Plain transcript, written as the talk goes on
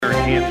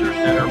Cancer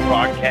Center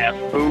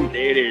broadcast booth.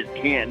 It is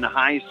Canton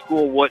High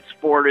School. What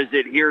sport is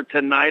it here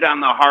tonight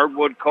on the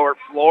hardwood court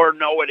floor?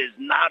 No, it is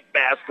not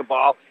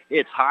basketball.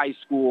 It's high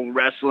school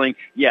wrestling.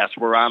 Yes,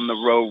 we're on the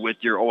road with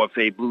your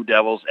OFA Blue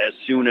Devils. As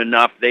soon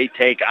enough, they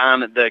take on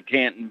the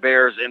Canton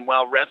Bears. And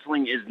while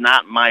wrestling is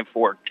not my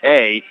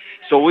forte,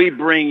 so we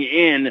bring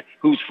in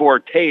whose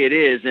forte it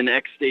is, an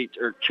ex-state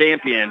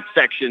champion,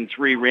 Section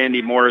 3,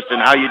 Randy Morrison.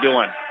 How you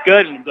doing?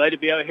 Good. I'm glad to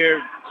be out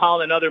here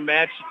calling another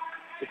match.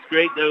 It's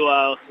great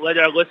to let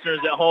our listeners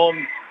at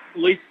home,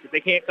 at least if they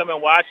can't come and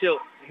watch it,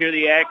 hear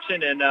the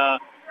action, and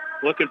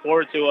looking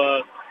forward to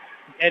a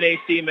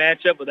NAC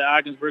matchup with the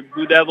Ogdensburg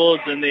Blue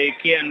Devils and the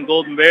Canton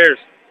Golden Bears.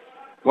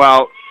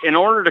 Well, in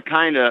order to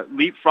kind of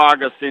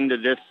leapfrog us into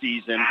this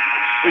season,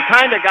 we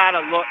kind of got to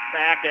look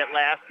back at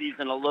last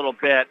season a little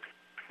bit,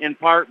 in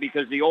part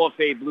because the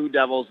OFA Blue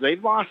Devils,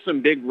 they've lost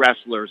some big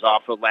wrestlers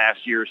off of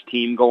last year's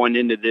team going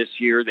into this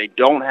year. They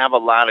don't have a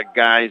lot of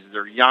guys.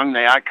 They're young.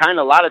 They kind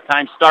of a lot of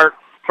times start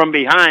from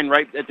behind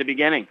right at the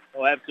beginning.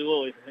 Oh,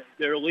 absolutely.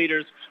 Their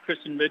leaders,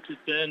 Christian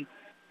Richardson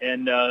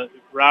and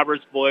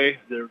Robert's boy,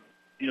 they're,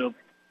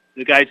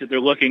 the guys that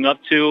they're looking up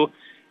to,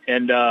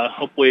 and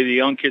hopefully the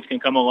young kids can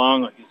come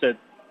along. Like you said,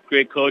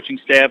 great coaching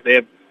staff. They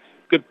have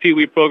good Pee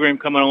Wee program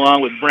coming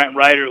along with Brent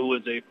Ryder, who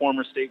was a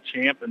former state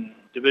champ and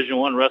Division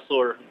I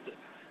wrestler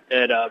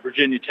at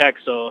Virginia Tech.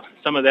 So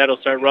some of that will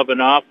start rubbing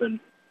off and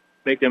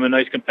make them a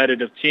nice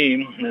competitive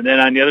team. And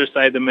then on the other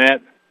side of the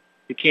mat,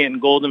 the Canton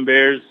Golden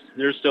Bears,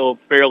 they're still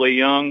fairly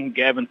young.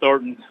 Gavin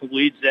Thornton, who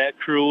leads that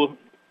crew,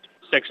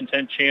 Section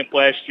 10 champ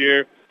last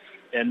year,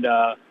 and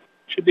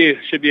should be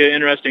an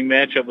interesting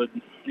matchup with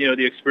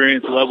the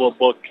experience level of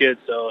both kids.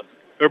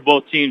 Or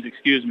both teams,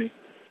 excuse me.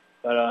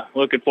 But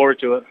looking forward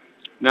to it.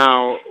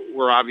 Now,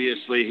 we're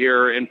obviously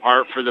here in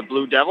part for the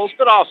Blue Devils,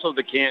 but also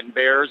the Canton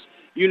Bears.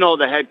 You know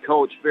the head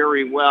coach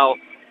very well.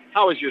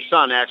 How is your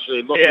son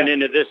actually looking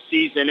into this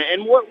season,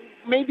 and what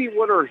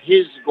are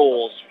his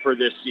goals for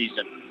this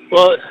season?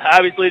 Well,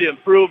 obviously to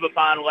improve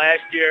upon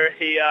last year,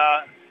 he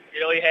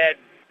had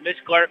Mitch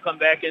Clark come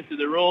back into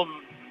the room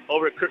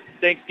over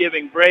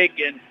Thanksgiving break,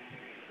 and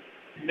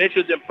Mitch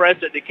was impressed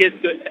that the kids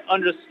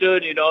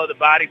understood, the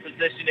body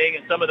positioning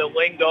and some of the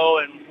lingo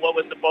and what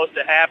was supposed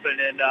to happen.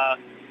 And,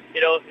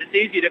 it's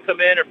easy to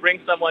come in or bring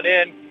someone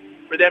in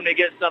for them to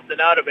get something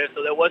out of it,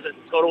 so that wasn't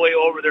totally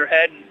over their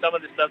head. And some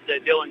of the stuff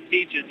that Dylan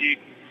teaches, he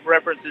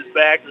references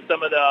back to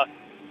some of the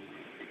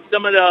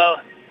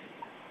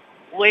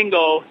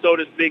lingo, so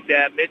to speak,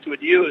 that Mitch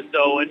would use.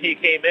 So when he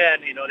came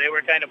in, they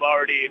were kind of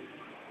already,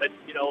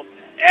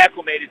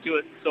 acclimated to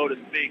it, so to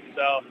speak.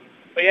 So,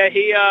 but yeah,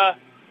 he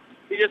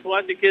just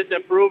wants the kids to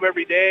improve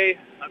every day.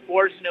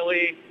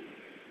 Unfortunately,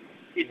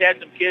 he's had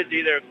some kids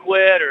either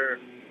quit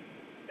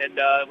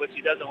which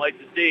he doesn't like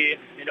to see.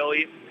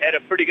 He had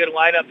a pretty good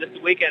lineup this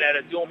weekend at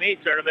a dual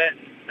meet tournament.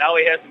 Now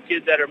he has some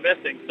kids that are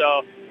missing.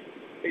 So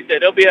he said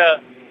it'll be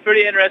a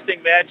pretty interesting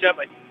matchup.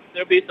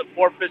 There'll be some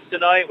forfeits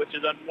tonight, which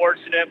is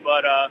unfortunate,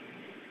 but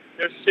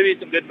there should be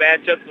some good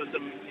matchups with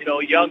some,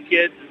 young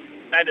kids,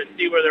 and kind of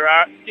see where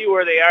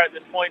they are at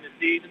this point in the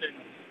season, and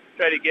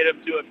try to get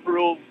them to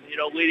improve,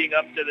 leading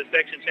up to the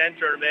Section 10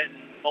 tournament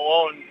in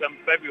Malone come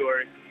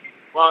February.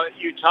 Well,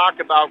 you talk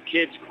about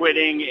kids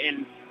quitting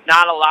and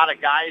not a lot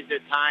of guys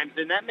at times,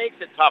 and that makes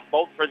it tough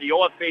both for the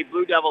OFA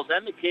Blue Devils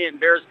and the Canton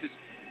Bears, because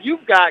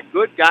you've got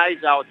good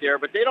guys out there,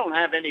 but they don't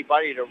have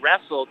anybody to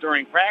wrestle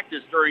during practice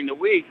during the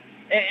week.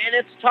 And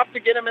it's tough to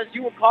get them, as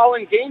you would call,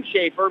 in game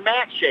shape or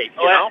match shape.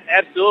 You know?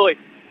 Absolutely.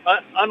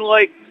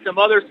 Unlike some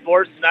other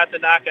sports, not to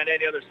knock on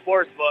any other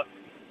sports, but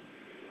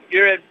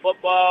you're in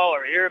football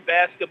or you're in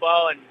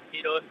basketball, and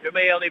there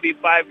may only be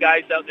 5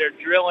 guys out there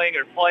drilling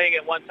or playing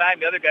at one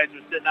time. The other guys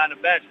are sitting on the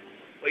bench.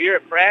 Well, you're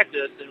at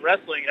practice in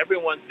wrestling.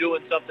 Everyone's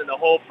doing something the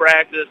whole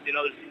practice.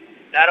 There's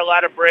not a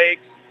lot of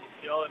breaks.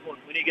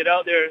 When you get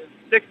out there,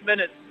 6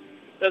 minutes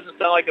doesn't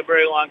sound like a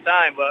very long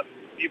time, but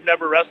you've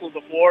never wrestled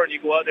before and you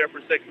go out there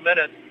for 6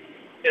 minutes,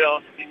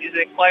 you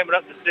think climbing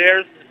up the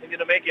stairs is going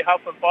to make you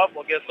huff and puff.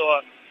 Well, guess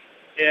what?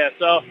 Yeah,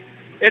 so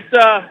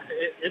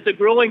it's a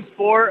grueling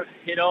sport.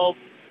 It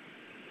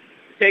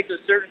takes a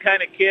certain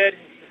kind of kid.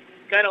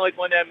 It's kind of like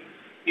when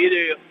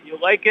either you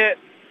like it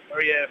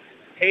or you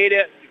hate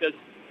it, because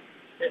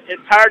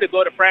it's hard to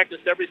go to practice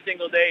every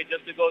single day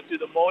just to go through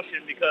the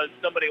motion because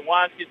somebody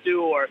wants you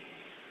to, or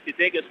you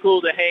think it's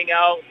cool to hang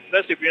out,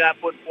 especially if you're not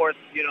putting forth,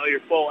 your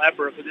full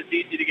effort, because it's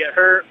easy to get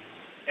hurt.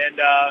 And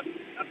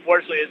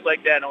unfortunately, it's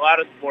like that in a lot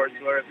of sports,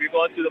 where if you're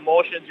going through the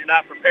motions, you're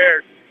not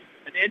prepared,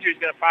 an injury's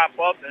going to pop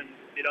up, and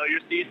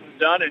your season's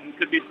done, and it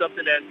could be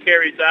something that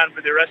carries on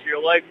for the rest of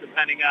your life,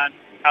 depending on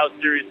how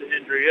serious the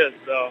injury is.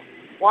 So,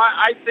 well,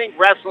 I think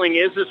wrestling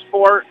is a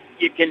sport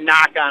you can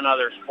knock on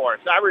other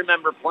sports. I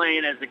remember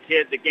playing as a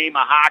kid the game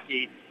of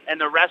hockey, and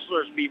the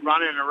wrestlers be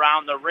running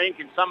around the rink,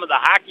 and some of the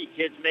hockey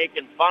kids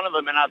making fun of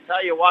them. And I'll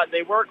tell you what,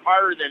 they work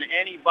harder than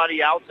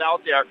anybody else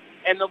out there.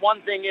 And the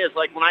one thing is,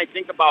 like when I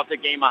think about the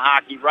game of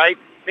hockey, right,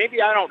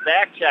 maybe I don't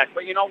back check,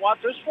 but you know what?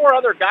 There's 4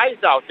 other guys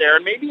out there,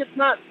 and maybe it's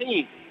not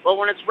seen. But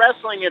when it's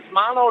wrestling, it's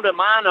mano to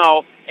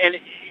mano, and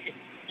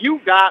you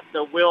got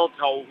the will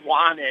to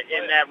want it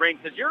in that ring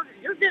because you're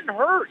getting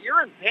hurt.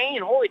 You're in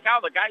pain. Holy cow,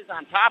 the guy's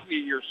on top of you.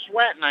 You're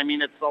sweating. I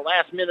mean, it's the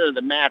last minute of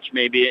the match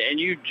maybe, and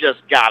you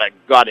just got to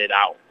gut it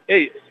out.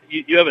 Hey,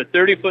 you have a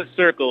 30-foot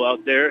circle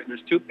out there.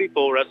 There's two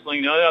people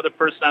wrestling. The only other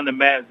person on the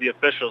mat is the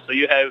official. So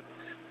you have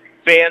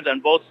fans on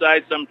both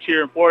sides, some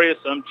cheering for you,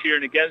 some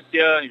cheering against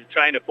you. You're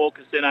trying to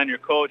focus in on your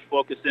coach,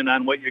 focus in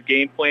on what your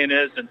game plan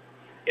is, and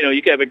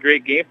you can have a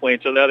great game plan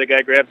until the other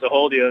guy grabs a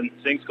hold of you and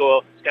things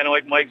go. It's kind of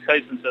like Mike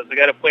Tyson says, "I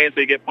got a plan so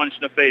you get punched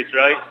in the face,"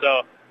 right?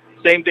 So,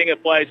 same thing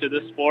applies to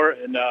this sport,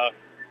 and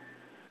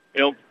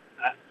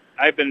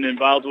I've been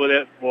involved with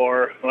it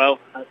for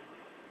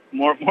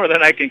more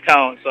than I can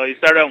count. So you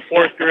start out in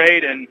 4th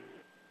grade, and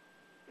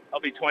I'll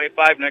be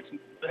 25 next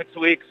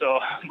week. So,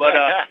 but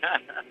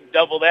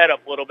double that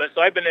up a little bit.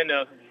 So I've been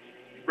into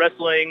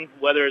wrestling,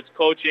 whether it's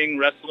coaching,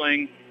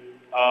 wrestling,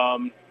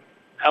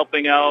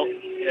 helping out.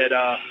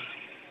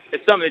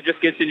 It's something that just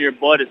gets in your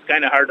blood. It's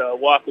kind of hard to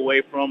walk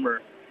away from.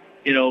 Or,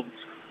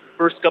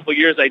 first couple of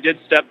years I did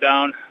step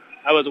down.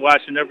 I was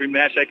watching every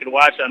match I could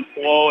watch on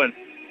Flow, and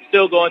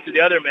still going to the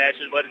other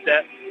matches. But it's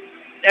that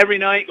every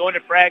night going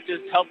to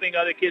practice, helping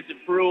other kids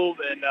improve,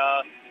 and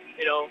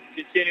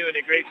continuing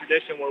a great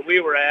tradition where we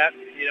were at.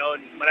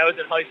 And when I was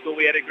in high school,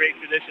 we had a great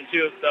tradition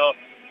too. So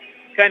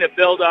kind of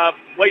build off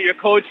what your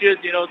coach is.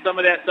 Some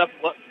of that stuff,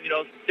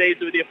 stays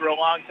with you for a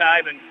long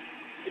time. And,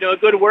 a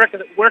good work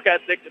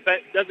ethic,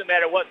 doesn't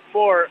matter what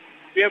sport.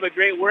 If you have a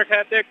great work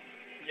ethic,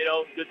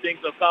 good things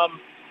will come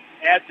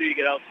after you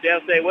get out.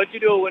 They'll say, what'd you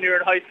do when you were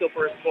in high school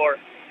for a sport?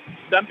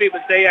 Some people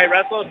say, I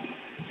wrestled,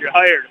 you're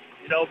hired,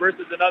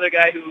 versus another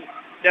guy who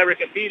never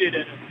competed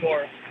in a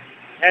sport.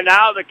 And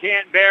now the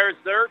Canton Bears,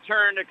 their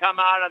turn to come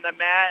out on the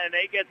mat, and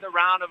they get the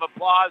round of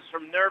applause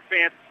from their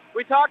fans.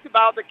 We talked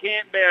about the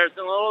Canton Bears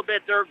and a little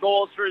bit their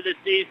goals for the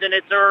season.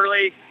 It's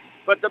early,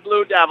 but the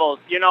Blue Devils,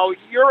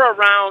 you're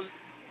around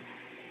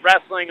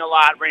wrestling a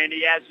lot,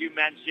 Randy, as you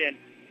mentioned.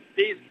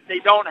 They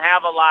don't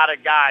have a lot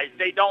of guys.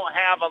 They don't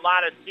have a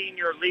lot of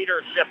senior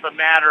leadership, a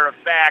matter of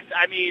fact.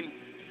 I mean,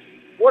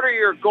 what are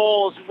your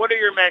goals? What are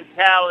your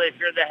mentality if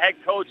you're the head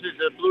coaches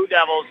of the Blue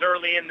Devils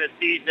early in the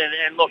season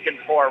and looking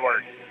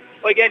forward?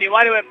 Well, again, you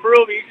want to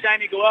improve each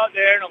time you go out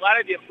there, and a lot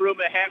of the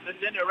improvement happens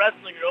in the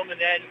wrestling room. And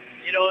then,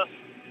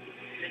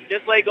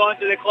 just like going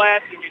to the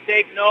classroom, you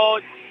take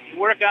notes, you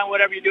work on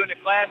whatever you do in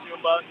the classroom,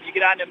 but you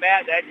get on the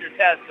mat, that's your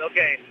test.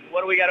 Okay,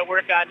 what do we got to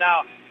work on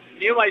now?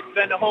 You might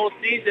spend the whole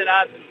season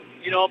on,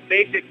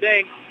 basic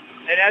things,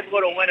 and that's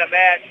what will win a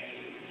match.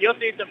 You'll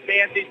see some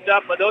fancy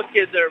stuff, but those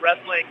kids are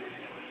wrestling,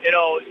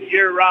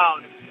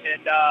 year-round.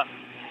 And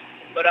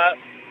but I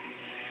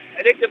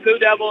think the Blue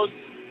Devils,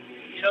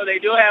 they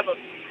do have a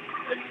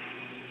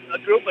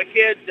group of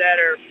kids that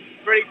are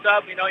pretty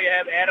tough. You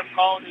have Adam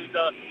Collins,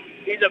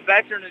 he's a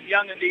veteran as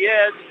young as he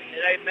is,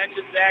 and I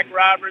mentioned Zach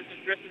Roberts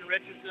and Tristan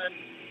Richardson.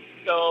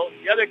 So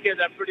the other kids,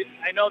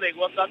 I know they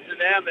look up to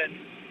them, and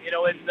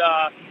it's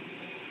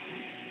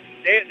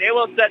they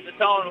will set the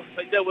tone.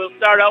 Like I said, we'll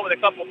start out with a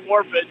couple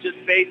forfeits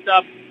just based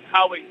up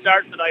how we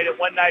start tonight at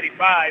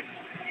 195.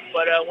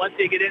 But once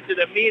they get into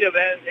the meat of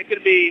it, it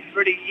could be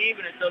pretty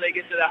even until they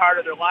get to the heart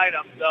of their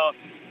lineup. So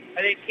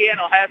I think Canton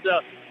will have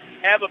to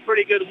have a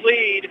pretty good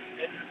lead,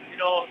 and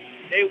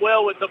they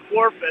will with the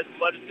forfeits.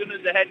 But as soon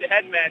as the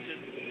head-to-head matches,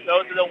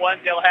 those are the ones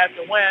they'll have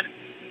to win.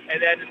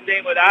 And then the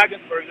same with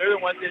Ogdensburg. They're the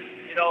ones that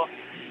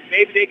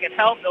maybe they can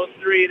help those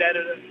three that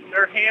are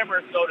their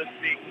hammer, so to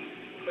speak.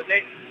 Because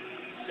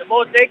the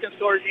most they can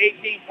score is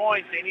 18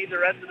 points. They need the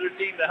rest of their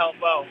team to help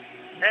out.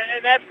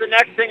 And that's the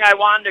next thing I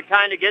wanted to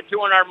kind of get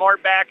to in our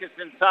Mort Backus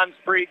and Sons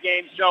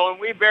pregame show. And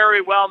we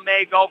very well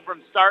may go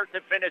from start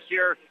to finish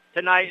here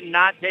tonight and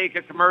not take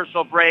a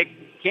commercial break.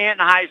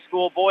 Canton High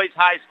School, boys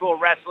high school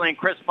wrestling,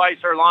 Chris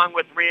Peiser along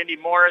with Randy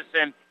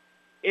Morrison.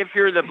 If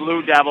you're the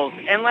Blue Devils,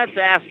 and let's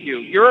ask you,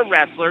 you're a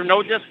wrestler,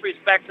 no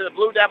disrespect to the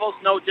Blue Devils,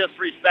 no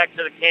disrespect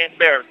to the Canton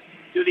Bears.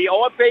 Do the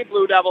OFA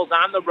Blue Devils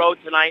on the road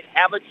tonight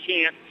have a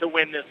chance to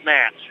win this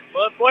match?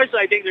 Well,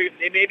 unfortunately, I think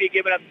they may be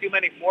giving up too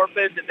many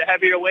forfeits at the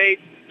heavier weight.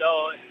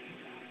 So,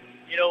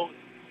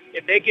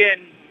 if they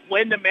can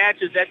win the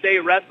matches that they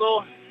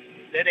wrestle,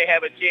 then they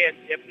have a chance.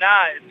 If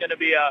not, it's going to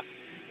be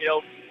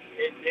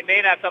they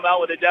may not come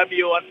out with a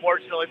W,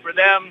 unfortunately for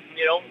them.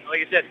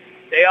 Like I said,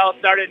 they all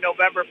started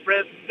November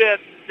 5th,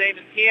 same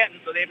as Canton,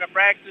 so they've been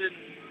practicing.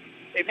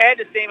 They've had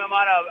the same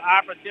amount of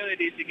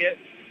opportunities to get,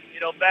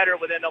 better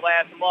within the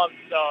last month.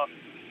 So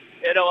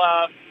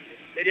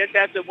they just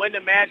have to win the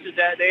matches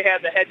that they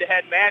have the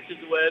head-to-head matches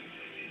with.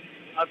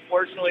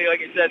 Unfortunately, like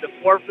I said, the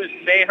forfeits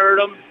may hurt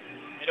them.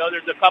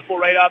 There's a couple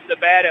right off the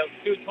bat at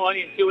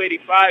 220 and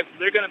 285, so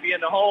they're going to be in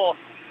the hole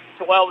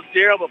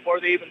 12-0 before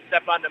they even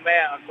step on the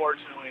mat,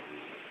 unfortunately.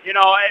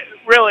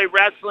 Really,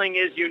 wrestling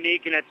is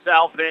unique in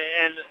itself,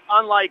 and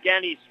unlike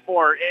any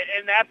sport,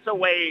 and that's a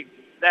way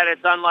that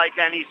it's unlike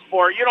any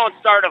sport. You don't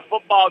start a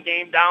football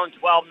game down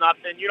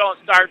 12-0. You don't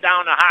start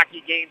down a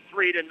hockey game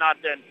 3-0.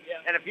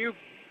 Yeah. And if you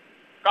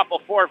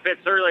couple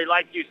forfeits early,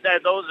 like you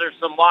said, those are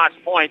some lost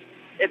points.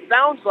 It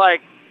sounds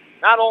like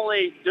not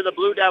only do the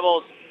Blue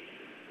Devils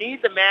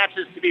need the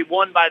matches to be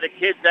won by the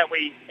kids that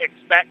we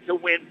expect to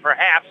win,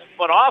 perhaps,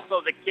 but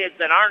also the kids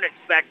that aren't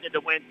expected to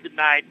win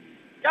tonight.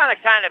 Got to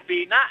kind of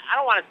be, not, I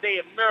don't want to say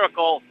a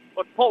miracle,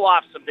 but pull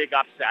off some big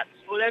upsets.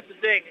 Well, that's the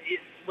thing.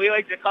 We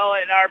like to call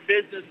it in our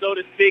business, so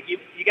to speak,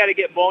 you got to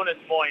get bonus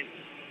points.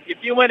 If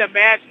you win a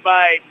match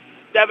by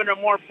 7 or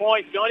more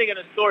points, you're only going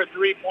to score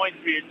 3 points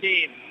for your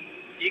team.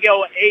 You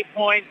go 8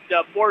 points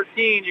to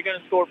 14, you're going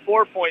to score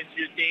 4 points for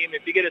your team.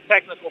 If you get a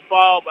technical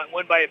foul but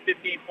win by a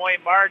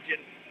 15-point margin,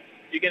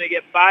 you're going to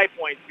get 5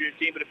 points for your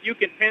team. But if you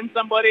can pin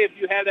somebody, if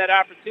you have that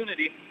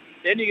opportunity,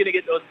 then you're going to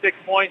get those 6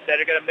 points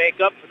that are going to make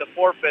up for the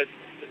forfeits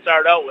to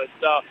start out with.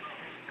 So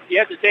you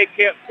have to take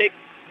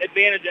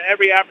advantage of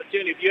every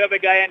opportunity. If you have a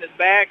guy on his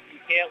back, you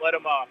can't let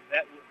him off.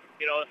 That,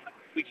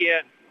 we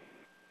can't.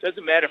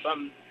 Doesn't matter if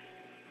I'm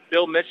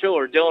Bill Mitchell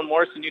or Dylan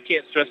Morrison. You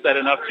can't stress that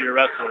enough to your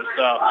wrestlers.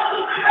 So,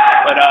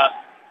 but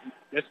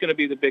that's going to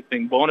be the big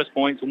thing. Bonus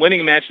points.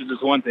 Winning matches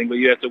is one thing, but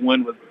you have to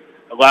win with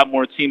a lot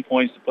more team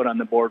points to put on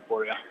the board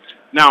for you.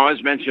 Now,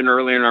 as mentioned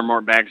earlier in our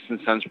Mort Backus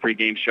 & Sons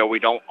pregame show, we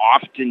don't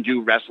often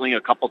do wrestling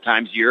a couple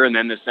times a year and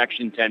then the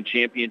Section 10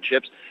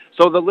 championships.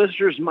 So the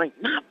listeners might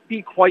not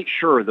be quite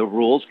sure of the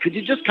rules. Could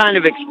you just kind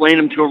of explain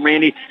them to them,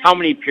 Randy? How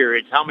many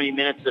periods, how many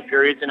minutes of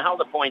periods, and how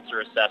the points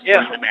are assessed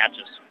during the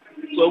matches?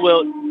 So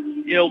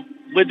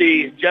with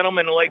the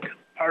gentleman-like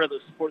part of the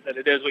sport that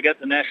it is, we got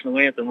the national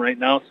anthem right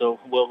now, so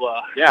we'll...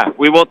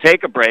 we will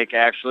take a break,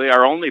 actually,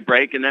 our only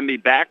break, and then be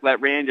back.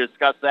 Let Randy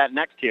discuss that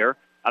next here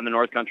on the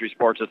North Country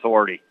Sports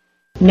Authority.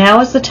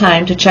 Now is the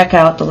time to check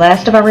out the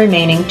last of our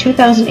remaining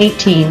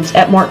 2018s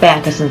at Mort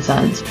Backus &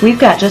 Sons. We've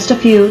got just a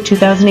few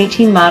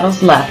 2018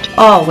 models left,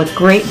 all with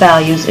great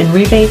values in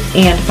rebates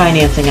and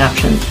financing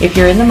options. If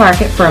you're in the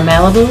market for a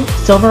Malibu,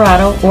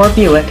 Silverado, or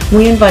Buick,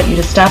 we invite you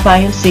to stop by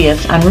and see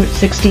us on Route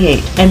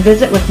 68 and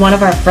visit with one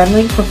of our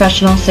friendly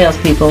professional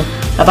salespeople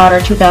about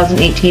our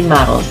 2018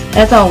 models.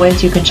 As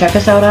always, you can check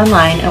us out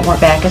online at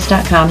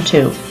mortbackus.com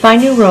too.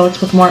 Find new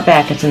roads with Mort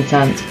Backus &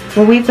 Sons,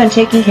 where we've been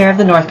taking care of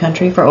the North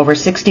Country for over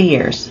 60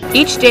 years.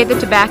 Each day the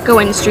tobacco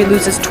industry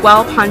loses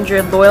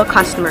 1,200 loyal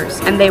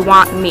customers, and they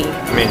want me.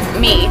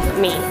 Me.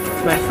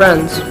 My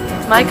friends.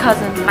 My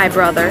cousin. My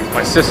brother.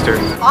 My sisters.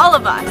 All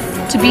of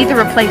us. To be the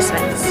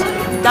replacements.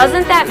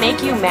 Doesn't that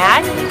make you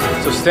mad?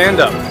 So stand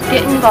up.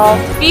 Get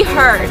involved. Be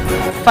heard.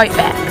 Fight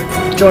back.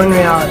 Join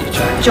Reality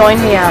Check. Join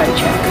Reality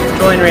Check.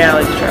 Join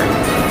Reality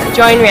Check.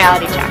 Join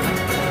Reality Check.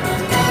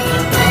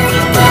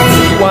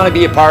 Want to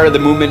be a part of the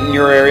movement in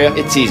your area?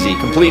 It's easy.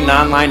 Complete an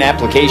online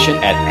application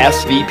at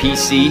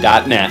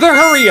svpc.net. The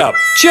hurry up,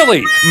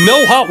 chilly,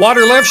 no hot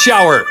water left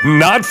shower,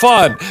 not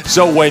fun.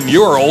 So when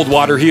your old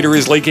water heater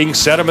is leaking,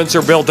 sediments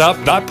are built up,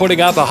 not putting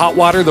out the hot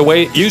water the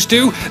way it used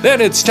to, then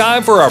it's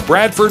time for a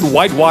Bradford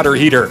white water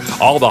heater.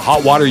 All the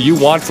hot water you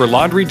want for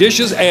laundry,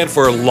 dishes, and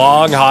for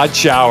long hot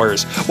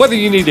showers. Whether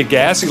you need a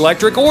gas,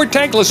 electric, or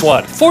tankless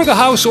one, for the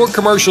house or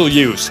commercial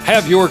use,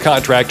 have your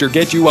contractor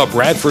get you a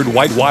Bradford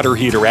white water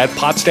heater at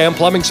Potsdam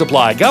Plumbing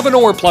Supply,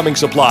 Governor Plumbing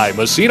Supply,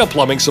 Messina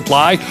Plumbing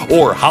Supply,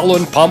 or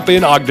Howland Pump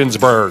in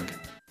Ogdensburg.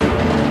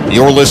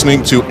 You're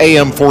listening to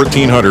AM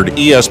 1400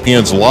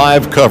 ESPN's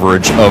live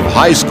coverage of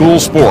high school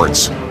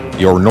sports.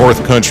 Your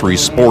North Country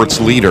sports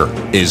leader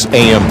is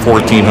AM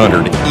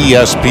 1400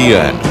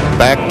 ESPN.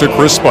 Back to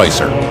Chris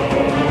Spicer.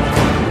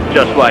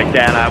 Just like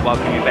that, I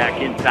welcome you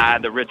back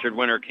inside the Richard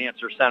Winter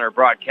Cancer Center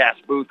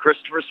broadcast booth.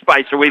 Christopher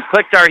Spicer. We've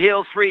clicked our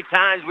heels 3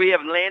 times. We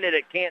have landed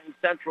at Canton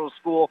Central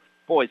School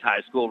Boys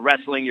High School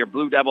Wrestling. Your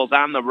Blue Devils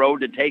on the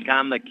road to take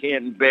on the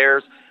Canton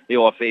Bears. The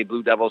OFA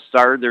Blue Devils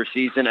started their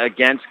season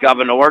against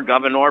Governor.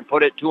 Governor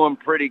put it to them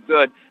pretty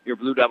good. Your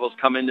Blue Devils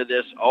come into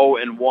this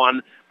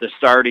 0-1. The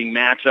starting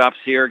matchups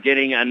here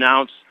getting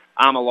announced.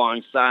 I'm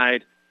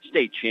alongside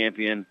state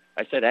champion.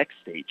 I said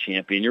ex-state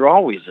champion. You're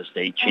always a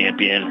state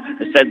champion.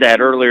 I said that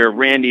earlier.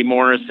 Randy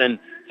Morrison.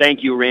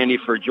 Thank you, Randy,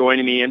 for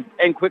joining me.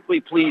 And quickly,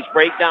 please,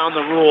 break down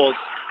the rules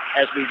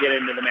as we get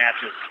into the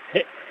matches.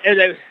 As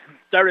I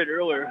started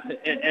earlier,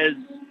 as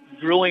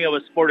grueling of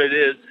a sport it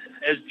is,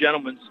 as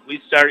gentlemen, we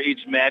start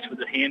each match with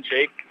a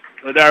handshake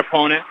with our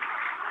opponent.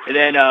 And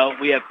then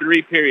we have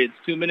 3 periods,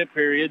 2-minute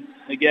periods.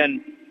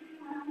 Again,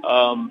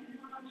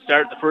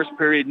 start the first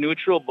period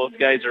neutral. Both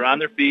guys are on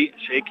their feet,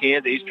 shake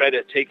hands. They each try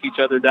to take each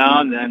other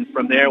down. Then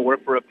from there,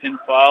 work for a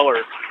pinfall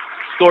or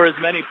score as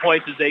many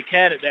points as they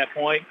can at that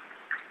point.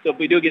 So if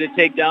we do get a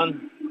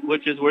takedown,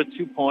 which is worth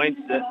 2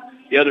 points,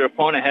 the other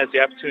opponent has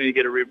the opportunity to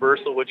get a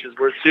reversal, which is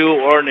worth 2,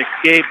 or an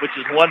escape, which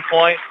is 1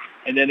 point.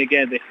 And then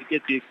again, they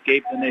get the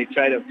escape and they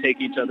try to take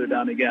each other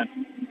down again.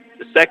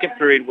 The second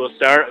period will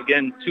start,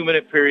 again,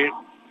 2-minute period.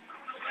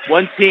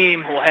 One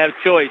team will have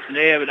choice, and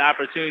they have an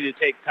opportunity to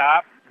take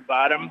top,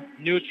 bottom,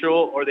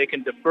 neutral, or they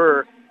can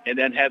defer and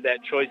then have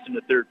that choice in the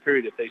third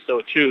period if they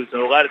so choose.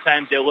 So a lot of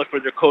times they'll look for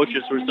their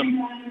coaches for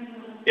some,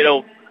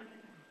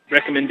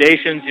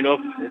 recommendations.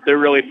 If they're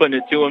really putting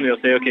it to them,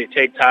 they'll say, okay,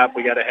 take top,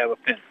 we got to have a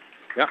pin.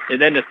 Yep.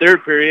 And then the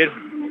third period,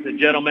 the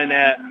gentleman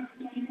that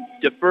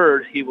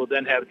deferred, he will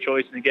then have a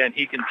choice. And again,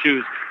 he can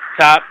choose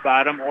top,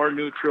 bottom, or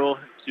neutral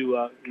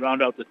to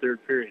round out the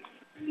third period.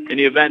 In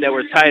the event that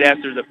we're tied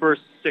after the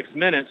first 6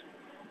 minutes,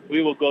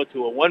 we will go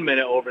to a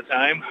 1-minute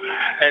overtime.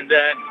 And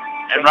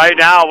right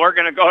now, we're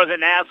going to go to the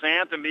national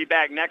anthem, be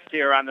back next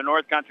year on the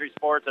North Country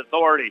Sports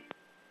Authority.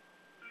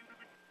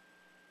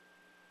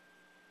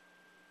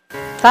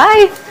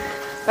 Bye.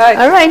 Bye.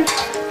 All right.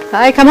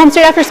 Bye. Come home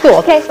straight after school.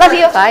 Okay, love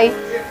you. Bye.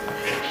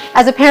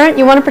 As a parent,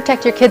 you want to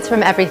protect your kids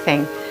from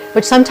everything,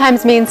 which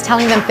sometimes means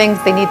telling them things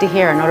they need to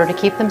hear in order to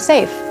keep them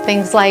safe.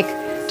 Things like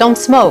don't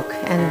smoke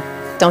and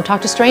don't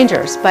talk to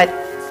strangers. But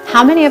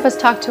how many of us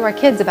talk to our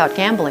kids about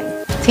gambling?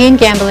 Teen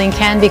gambling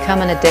can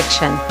become an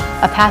addiction,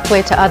 a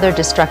pathway to other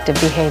destructive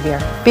behavior.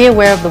 Be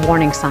aware of the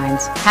warning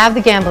signs. Have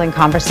the gambling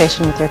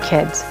conversation with your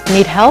kids.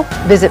 Need help?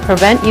 Visit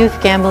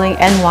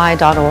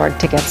PreventYouthGamblingNY.org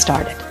to get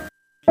started.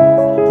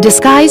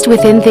 Disguised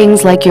within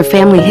things like your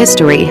family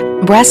history,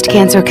 breast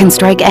cancer can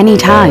strike any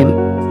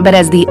time. But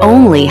as the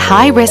only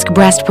high-risk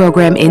breast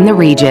program in the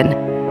region,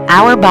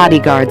 our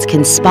bodyguards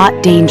can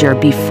spot danger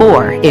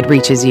before it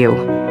reaches you.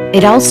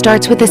 It all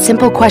starts with a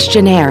simple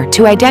questionnaire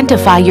to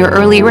identify your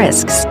early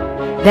risks.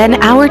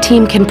 Then our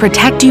team can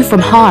protect you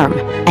from harm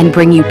and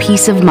bring you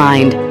peace of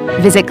mind.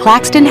 Visit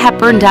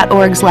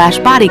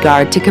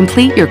claxtonhepburn.org/bodyguard to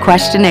complete your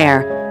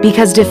questionnaire,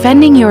 because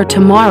defending your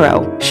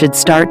tomorrow should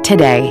start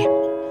today.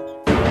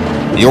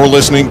 You're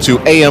listening to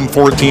AM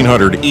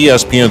 1400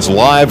 ESPN's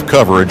live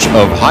coverage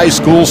of high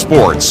school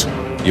sports.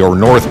 Your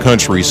North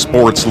Country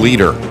sports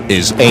leader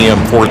is AM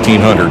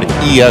 1400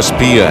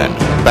 ESPN.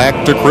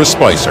 Back to Chris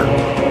Spicer.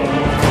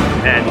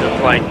 And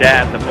just like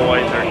that, the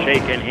boys are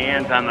shaking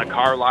hands on the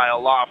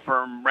Carlisle Law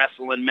Firm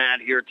wrestling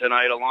mat here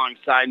tonight.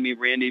 Alongside me,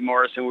 Randy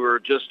Morrison. We were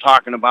just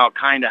talking about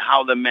kind of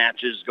how the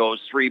matches goes.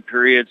 3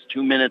 periods,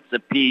 2 minutes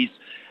apiece.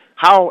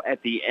 How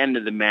at the end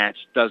of the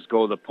match does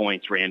go the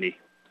points, Randy?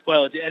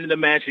 Well, at the end of the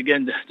match,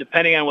 again,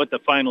 depending on what the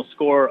final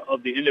score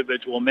of the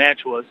individual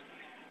match was,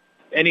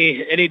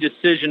 any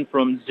decision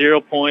from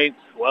 0 points,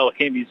 well, it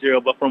can't be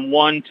 0, but from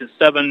 1 to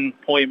 7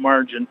 point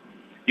margin,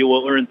 you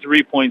will earn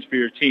 3 points for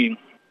your team.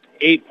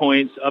 8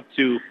 points up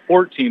to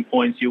 14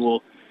 points, you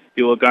will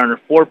garner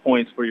 4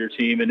 points for your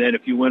team. And then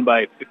if you win by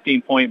a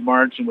 15-point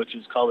margin, which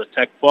is called a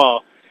tech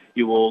fall,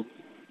 you will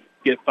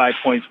get 5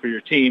 points for your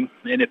team.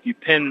 And if you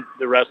pin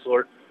the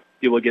wrestler,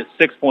 you will get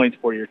 6 points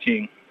for your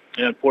team.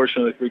 And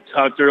unfortunately, we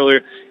talked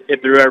earlier,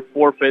 if there are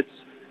forfeits,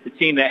 the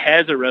team that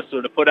has a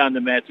wrestler to put on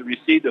the mat to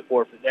receive the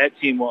forfeit, that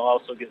team will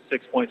also get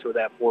 6 points for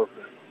that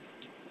forfeit.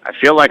 I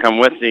feel like I'm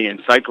with the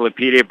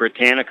Encyclopedia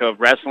Britannica of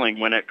wrestling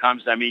when it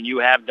comes. I mean, you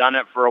have done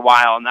it for a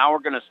while. Now we're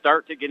going to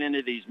start to get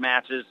into these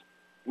matches.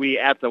 We,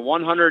 at the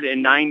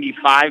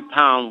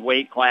 195-pound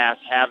weight class,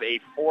 have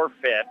a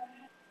forfeit.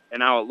 And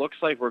now it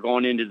looks like we're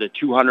going into the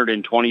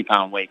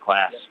 220-pound weight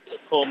class.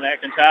 Cole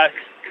McIntosh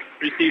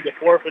received a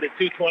forfeit at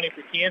 220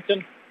 for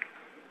Canton.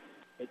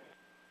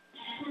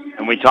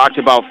 And we talked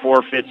about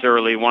forfeits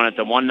early, one at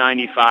the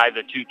 195,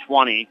 the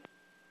 220.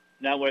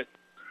 Now we're at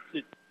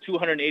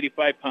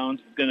 285 pounds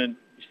is going to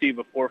receive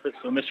a forfeit.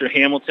 So Mr.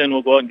 Hamilton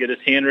will go out and get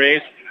his hand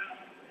raised.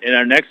 In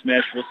our next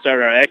match, we'll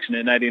start our action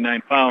at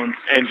 99 pounds.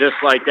 And just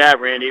like that,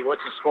 Randy,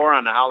 what's the score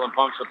on the Howland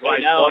Pump Supply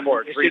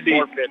scoreboard? It 3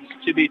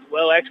 forfeits.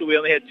 Well, actually, we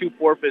only had 2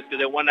 forfeits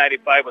because at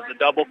 195 was a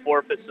double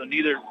forfeit, so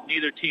neither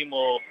team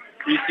will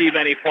receive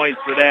any points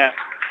for that.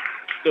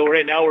 So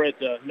right now we're at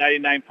the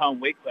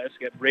 99-pound weight class.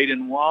 We got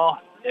Braden Wall,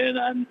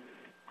 and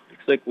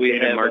looks like we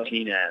have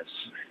Martinez.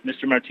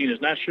 Mr. Martinez.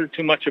 Not sure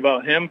too much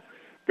about him.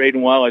 Braden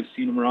Wall, I've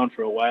seen him around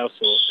for a while,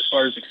 so as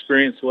far as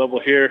experience level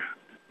here,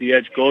 the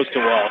edge goes to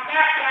Wall.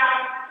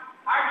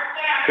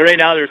 So right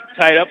now they're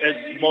tied up, as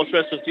most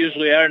wrestlers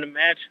usually are in the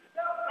match.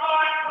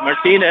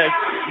 Martinez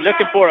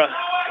looking for a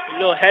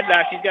little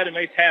headlock. He's got a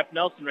nice half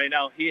Nelson right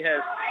now. He's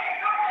got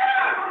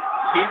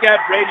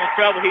Braden in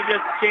trouble. He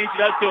just changed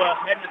it up to a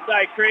head to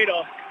side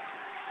cradle.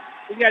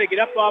 He's got to get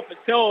up off his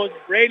toes.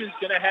 Braden's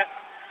going to have...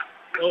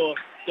 So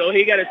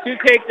he got a 2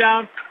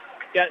 takedown,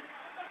 got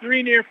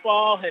 3 near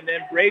fall, and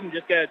then Braden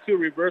just got a 2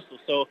 reversal.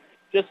 So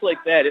just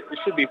like that, it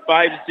should be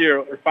 5-0,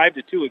 or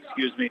 5-2,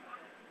 excuse me.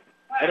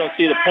 I don't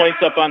see the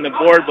points up on the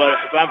board, but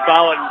if I'm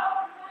following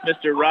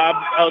Mr. Rob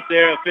out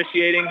there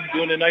officiating,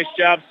 doing a nice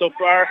job so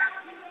far,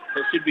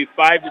 it should be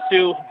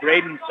 5-2.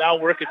 Braden's now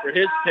working for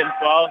his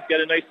pinfall. He's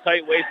got a nice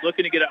tight waist,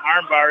 looking to get an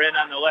arm bar in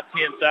on the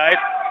left-hand side.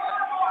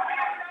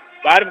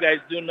 Bottom guy's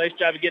doing a nice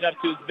job of getting up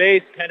to his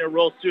base, kind of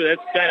rolls through.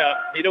 That's kind of,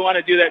 you don't want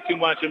to do that too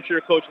much. I'm sure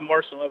Coach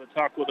Marshall will have a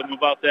talk with him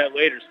about that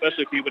later,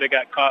 especially if he would have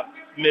got caught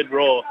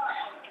mid-roll.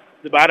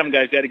 The bottom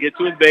guy's got to get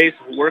to his base,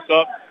 work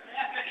up.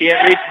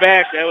 Can't reach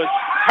back. That was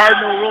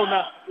cardinal rule.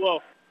 Now,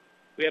 well,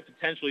 we have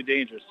potentially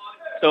dangerous.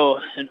 So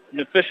an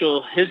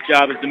official, his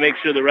job is to make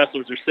sure the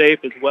wrestlers are safe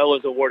as well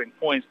as awarding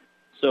points.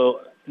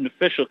 So an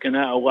official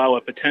cannot allow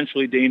a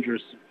potentially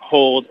dangerous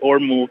hold or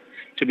move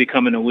to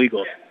become an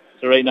illegal.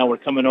 So right now we're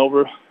coming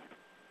over.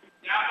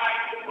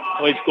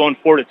 Oh, he's going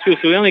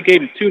 4-2. So we only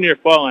gave him 2 near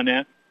fall on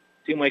that.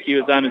 Seemed like he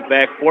was on his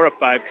back for a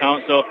 5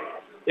 count. So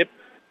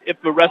if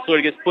the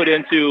wrestler gets put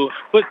to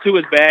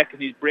his back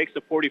and he breaks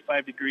a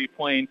 45-degree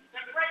plane,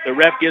 the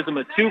ref gives him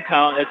a 2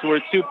 count. That's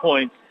worth 2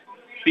 points.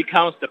 If he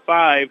counts to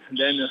 5,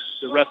 then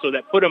the wrestler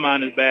that put him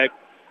on his back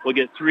will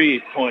get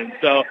 3 points.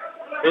 So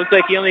It looks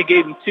like he only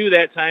gave him 2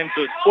 that time,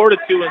 so it's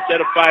 4-2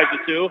 instead of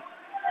 5-2.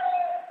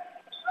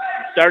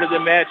 Started the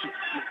match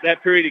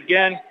that period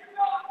again.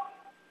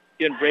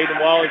 Again, Braden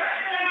Wallace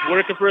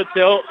working for a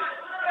tilt.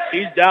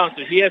 He's down,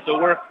 so he has to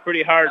work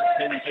pretty hard.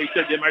 And like he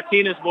said, the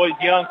Martinez boy's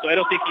young, so I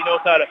don't think he knows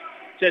how to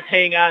just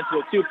hang on to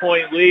a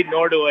 2-point lead,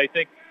 nor do I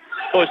think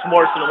Coach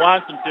Morrison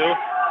wants him to.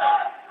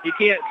 He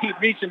can't keep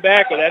reaching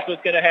back, or that's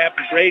what's going to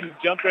happen. Braden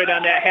jumped right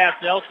on that half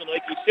Nelson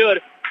like he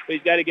should, but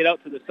he's got to get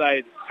out to the side.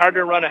 It's hard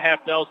to run a half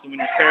Nelson when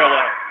you're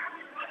parallel.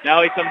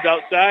 Now he comes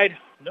outside.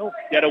 Nope,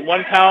 got a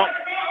 1 count.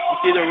 You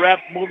see the ref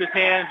move his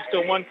hand, just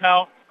a 1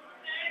 count.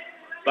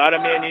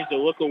 Bottom man needs to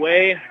look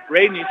away.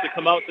 Braden needs to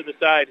come out to the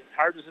side. It's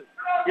hard to,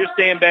 you're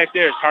staying back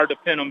there. It's hard to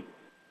pin him.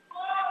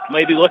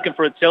 Maybe looking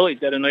for a tilt. He's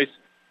got a nice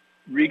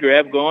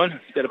re-grab going.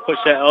 He's got to push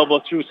that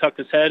elbow through, tuck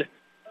his head.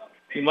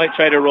 He might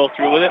try to roll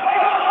through with it.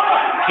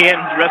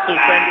 Canton's wrestler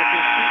trying to get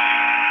his feet.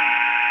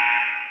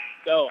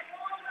 So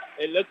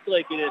it looks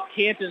like it is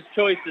Canton's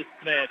choice this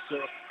match. So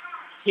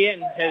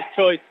Canton has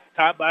choice,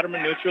 top, bottom,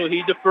 or neutral.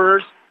 He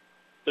defers.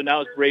 So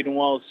now it's Braden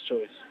Wallace's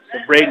choice. So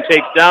Braden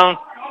takes down.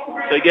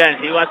 So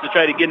again, he wants to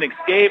try to get an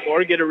escape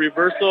or get a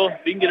reversal.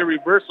 If he can get a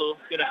reversal,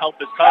 it's going to help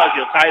his cause.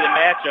 He'll tie the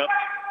match up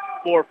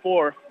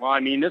 4-4. Well, I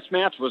mean, this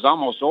match was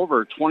almost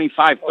over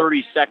 25,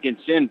 30 seconds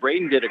in.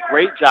 Braden did a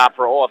great job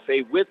for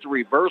OFA with the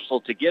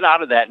reversal to get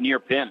out of that near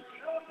pin.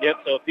 Yep,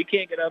 so if he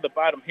can't get out of the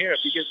bottom here, if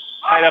he gets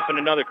tied up in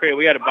another crate,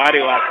 we got a body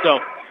lock. So,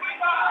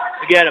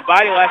 again, a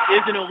body lock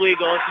isn't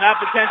illegal. It's not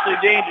potentially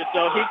dangerous.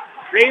 So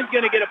Braden's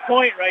going to get a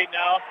point right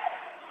now.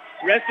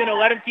 Ref's going to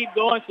let him keep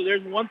going, so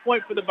there's 1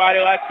 point for the body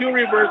lock, 2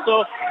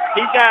 reversal.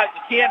 He's got the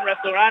Canton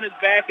wrestler on his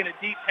back in a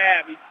deep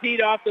tab. He's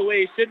teed off the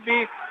way he should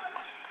be.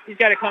 He's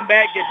got to come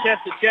back, get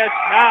chest to chest.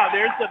 Now,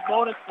 there's the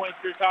bonus points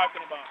you're talking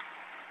about.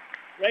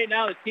 Right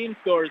now, the team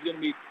score is going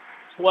to be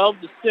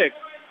 12-6.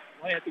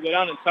 I might have to go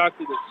down and talk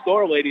to the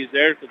score ladies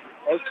there because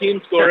our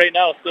team score right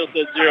now still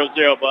says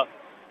 0-0, but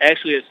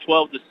actually it's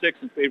 12-6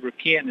 in favor of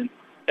Canton. And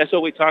that's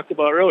what we talked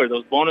about earlier,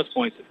 those bonus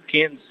points. If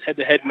Canton's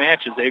head-to-head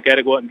matches, they've got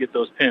to go out and get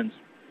those pins.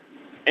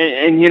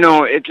 And you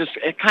know, it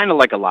kind of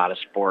like a lot of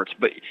sports,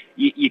 but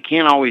you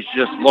can't always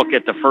just look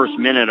at the first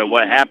minute of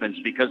what happens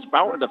because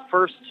about the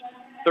first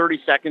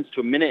 30 seconds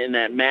to a minute in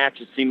that match,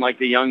 it seemed like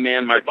the young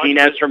man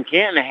Martinez from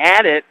Canton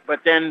had it, but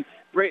then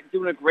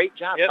doing a great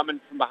job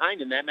coming from behind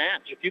in that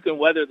match. If you can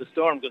weather the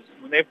storm, because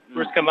when they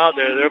first come out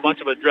there, they're a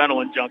bunch of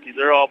adrenaline junkies.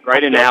 They're all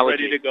right in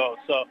ready to go.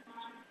 So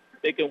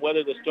they can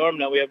weather the storm.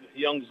 Now we have a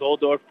young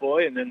Zoldorf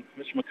boy and then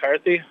Mr.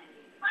 McCarthy.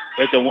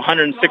 It's a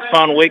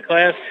 106-pound weight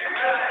class.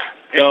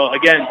 So,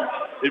 again,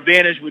 the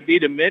advantage would be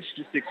to Mitch,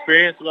 just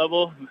experience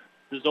level.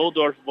 The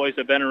Zoldorf boys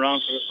have been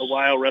around for a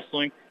while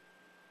wrestling.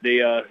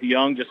 The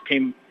young just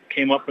came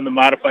up from the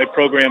modified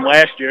program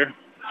last year.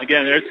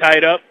 Again, they're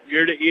tied up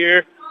ear to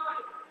ear,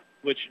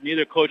 which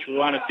neither coach would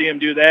want to see them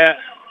do that.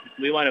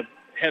 We want to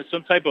have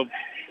some type of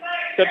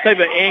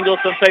angle,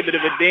 some type of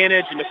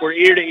advantage, and if we're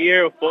ear to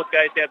ear, both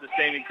guys have the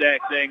same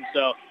exact thing.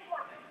 So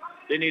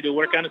they need to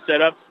work on the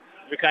setups.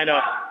 They're kind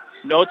of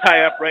no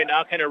tie-up right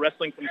now, kind of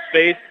wrestling from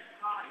space.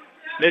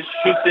 Mitch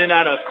shoots in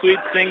on a sweep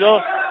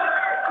single.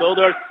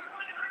 Zoldorf,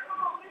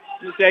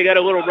 this guy got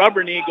a little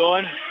rubber knee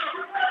going.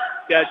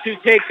 Got 2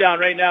 takedown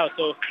right now,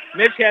 so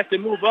Mitch has to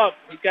move up.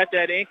 He's got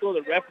that ankle.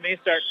 The ref may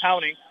start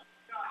counting,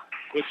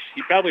 which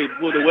he probably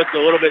blew the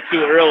whistle a little bit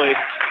too early.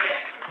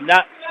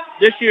 Not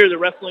this year, the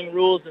wrestling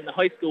rules in the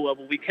high school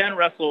level, we can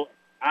wrestle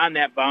on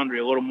that boundary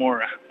a little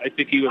more. I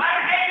think he was,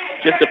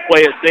 just to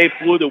play it safe,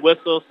 blew the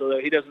whistle so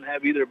that he doesn't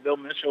have either Bill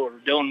Mitchell or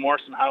Dylan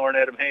Morrison hollering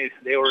at him, hey,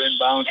 they were in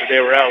bounds or they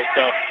were out.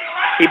 So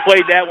he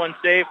played that one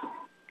safe.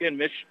 Again,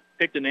 Mitch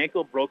picked an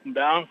ankle, broke him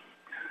down.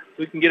 If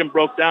we can get him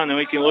broke down, then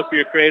we can look for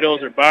your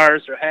cradles or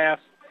bars or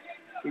halves.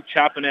 He's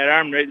chopping that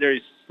arm right there.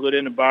 He slid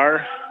in a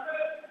bar.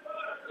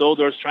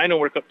 Zoldorf's trying to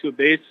work up to a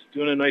base,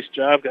 doing a nice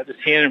job. Got his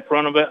hand in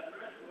front of it.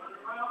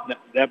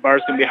 That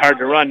bar's going to be hard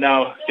to run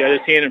now. He's got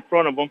his hand in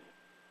front of him.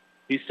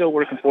 He's still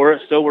working for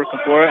it,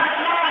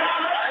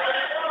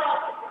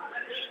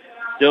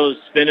 Still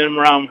spinning him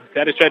around.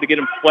 Got to try to get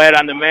him flat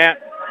on the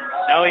mat.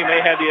 Now he may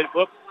have the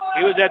book.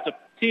 He was at the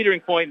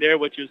teetering point there,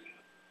 which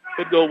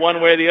could go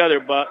one way or the other,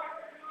 but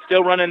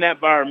still running that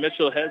bar.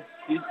 Mitchell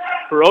he's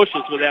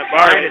ferocious with that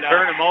bar. Trying to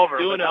turn him over.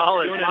 Doing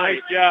a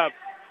nice job.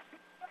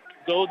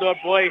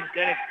 Zoldorf boy,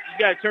 then he's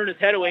got to turn his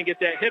head away and get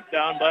that hip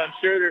down, but I'm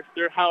sure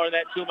they're hollering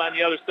that to him on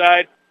the other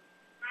side.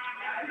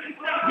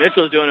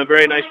 Mitchell's doing a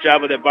very nice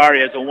job with that bar.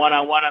 He has a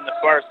one-on-one on the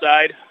far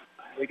side.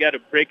 We got to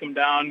break him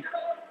down,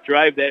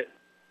 drive that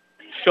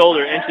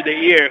shoulder into the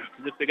ear.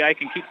 Because if the guy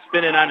can keep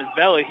spinning on his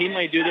belly, he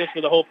might do this for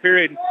the whole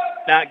period and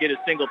not get a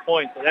single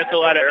point. So that's a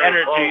lot of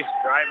energy.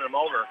 Driving him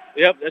over.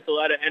 Yep, that's a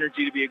lot of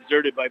energy to be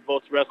exerted by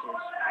both wrestlers.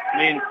 I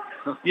mean,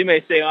 you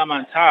may say, I'm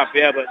on top,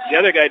 yeah, but the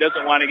other guy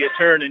doesn't want to get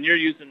turned, and you're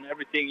using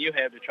everything you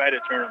have to try to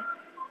turn him.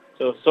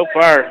 So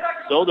far,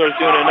 Zoldorf's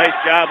doing a nice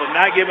job of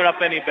not giving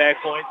up any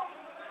back points.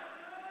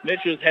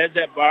 Mitchell has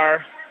that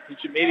bar. He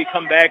should maybe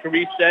come back and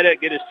reset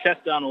it, get his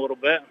chest down a little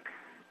bit,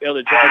 be able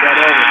to drive that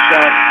over. So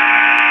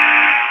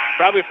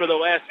probably for the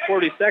last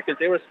 40 seconds,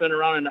 they were spinning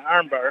around in the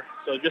arm bar.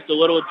 So just a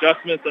little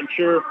adjustments. I'm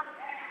sure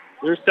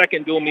their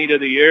second dual meet of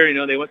the year. You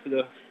know, they went to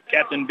the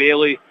Captain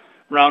Bailey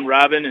round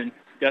robin and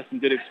got some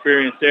good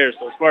experience there.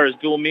 So as far as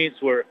dual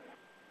meets, where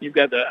you've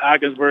got the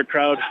Ogdensburg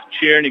crowd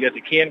cheering, you got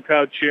the Canton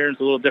crowd cheering,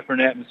 it's a little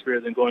different atmosphere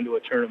than going to a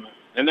tournament.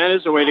 And that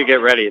is the way to get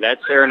ready. That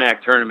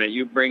Saranac tournament,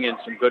 you bring in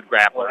some good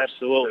grapplers. Well,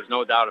 absolutely. There's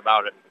no doubt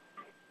about it.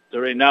 So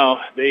right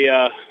now,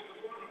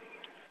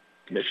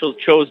 Mitchell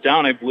chose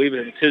down. I believe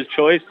it's his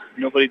choice.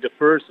 Nobody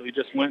defers, so he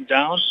just went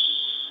down.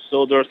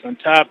 Zoldorf's on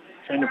top,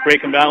 trying to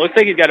break him down. Looks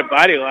like he's got a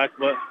body lock,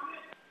 but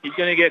he's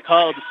going to get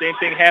called. The same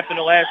thing happened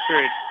the last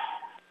period.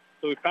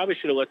 So we probably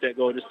should have let that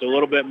go just a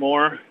little bit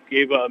more,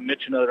 gave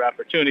Mitch another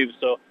opportunity.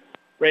 So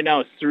right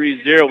now it's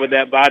 3-0 with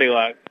that body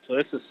lock. So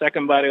this is the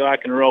second body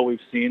lock in a row we've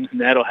seen, and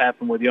that'll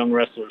happen with young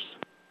wrestlers,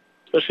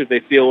 especially if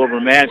they feel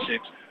overmatched. They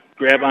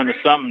grab onto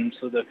something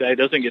so the guy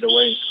doesn't get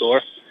away and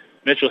score.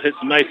 Mitchell hits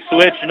a nice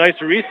switch, a nice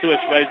re-switch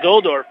by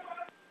Zoldorf.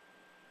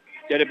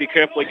 Got to be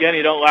careful again.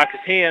 He don't lock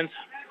his hands.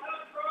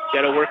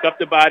 Got to work up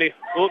the body.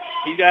 Oops,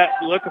 he got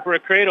looking for a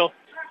cradle.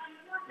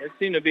 That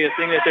seemed to be a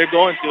thing that they're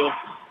going to.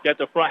 Got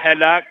the front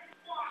headlock.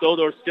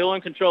 Zoldorf still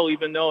in control,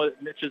 even though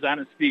Mitch is on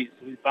his feet.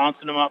 So he's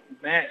bouncing him up.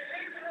 Man,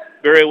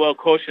 very well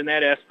coached in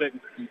that aspect.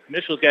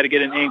 Mitchell's got to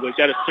get an angle. He's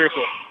got a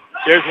circle.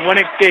 There's one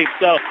escape.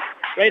 So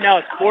right now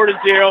it's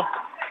 4-0.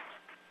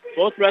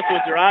 Both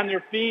wrestlers are on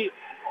their feet.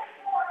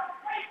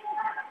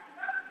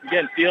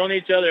 Again, feeling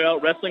each other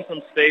out, wrestling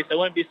from space. I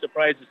wouldn't be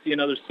surprised to see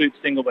another sweep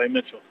single by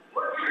Mitchell.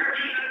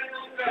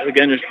 So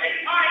again,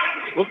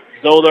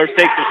 Zoldorf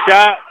takes a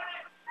shot,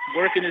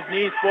 working his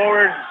knees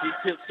forward.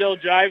 He's still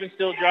driving.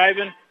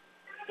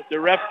 If the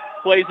ref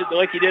plays it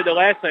like he did the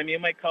last time, he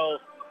might call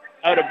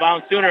out of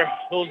bounds sooner.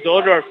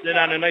 Zoldorf's in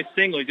on a nice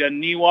single. He's got a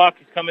knee walk.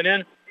 He's coming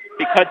in.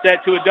 He cuts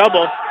that to a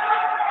double.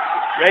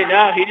 Right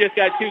now, he just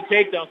got 2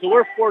 takedowns. So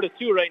we're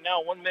 4-2 right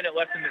now, 1 minute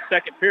left in the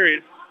second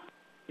period.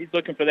 He's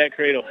looking for that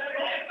cradle.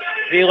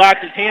 He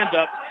locks his hands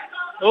up.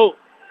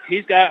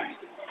 He's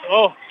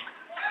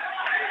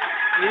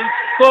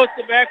close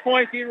to back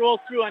points. He rolls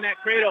through on that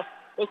cradle.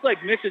 Looks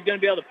like Mitch is going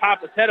to be able to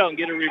pop his head out and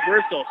get a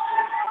reversal.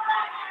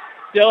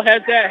 Still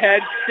has that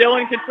head, still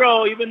in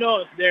control, even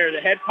though it's there. The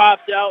head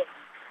pops out.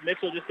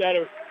 Mitchell just got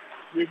a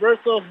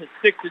reversal.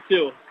 It's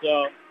 6-2.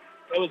 So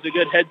that was a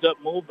good heads-up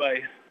move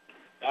by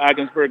the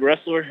Ogdensburg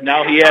wrestler.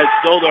 Now he has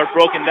Zoldorf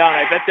broken down.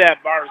 I bet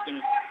that bar is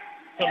going to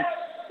come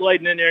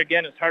sliding in there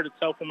again. It's hard to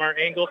tell from our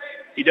angle.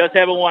 He does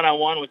have a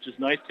one-on-one, which is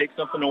nice. Take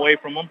something away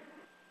from him.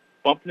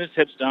 Bumping his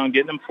hips down,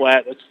 getting him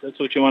flat. That's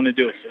what you want to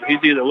do. So he's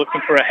either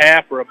looking for a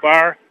half or a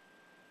bar.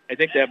 I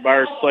think that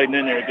bar is sliding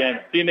in there again.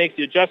 If he makes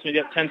the adjustment,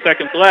 you got 10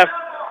 seconds left.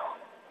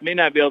 May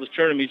not be able to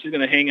turn him. He's just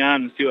going to hang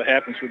on and see what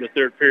happens for the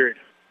third period.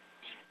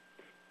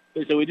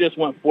 So we just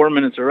went 4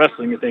 minutes of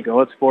wrestling. You think,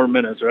 it's 4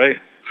 minutes, right?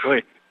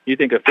 Wait, you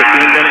think a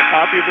 15-minute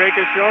coffee break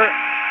is short?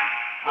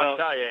 I'll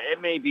tell you,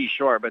 it may be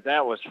short, but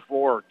that was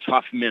 4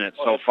 tough minutes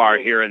so far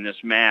here in this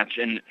match.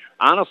 And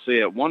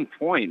honestly, at one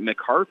point,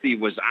 McCarthy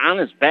was on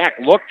his back,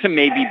 looked to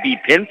maybe be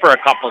pinned for a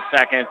couple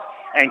seconds,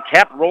 and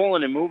kept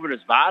rolling and moving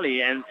his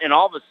body. And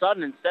all of a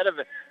sudden, instead of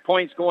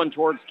points going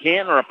towards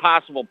Canton or a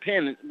possible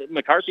pin,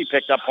 McCarthy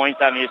picked up points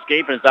on the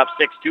escape and is up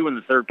 6-2 in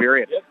the third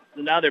period. Yep.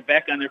 So now they're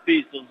back on their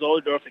feet. So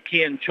Zoldorf and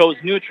Canton chose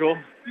neutral.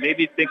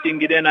 Maybe think they can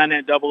get in on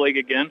that double leg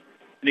again.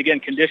 And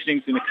again,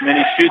 conditioning's going to come in.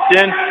 He shoots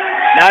in.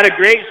 Not a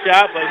great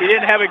shot, but he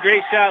didn't have a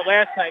great shot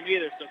last time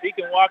either. So if he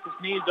can walk his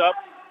knees up.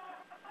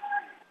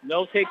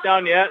 No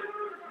takedown yet.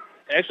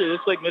 Actually, it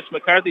looks like Mitch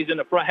McCarthy's in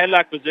the front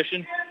headlock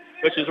position,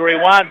 which is where he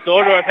wants.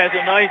 Zoldorf has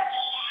a nice,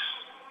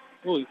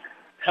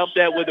 helped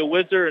that with a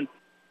whizzer, and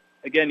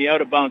again, the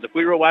out of bounds. If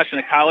we were watching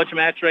a college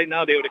match right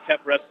now, they would have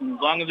kept wrestling. As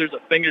long as there's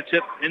a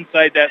fingertip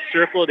inside that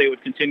circle, they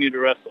would continue to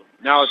wrestle.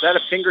 Now, is that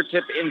a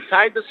fingertip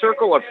inside the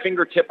circle or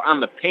fingertip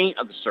on the paint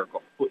of the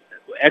circle?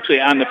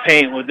 Actually, on the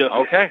paint. With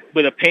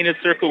a painted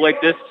circle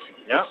like this,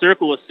 the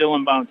circle is still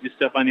in bounds. You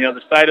step on the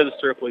other side of the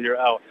circle, you're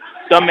out.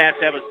 Some mats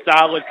have a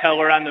solid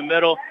color on the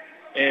middle,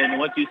 and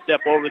once you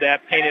step over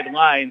that painted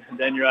line,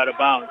 then you're out of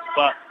bounds.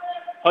 But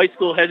high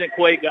school hasn't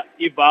quite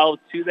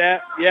evolved to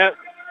that yet.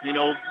 You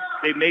know,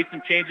 they've made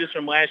some changes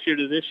from last year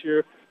to this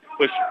year,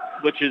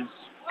 which is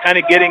kind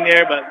of getting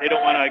there, but they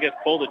don't want to, I guess,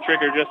 pull the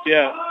trigger just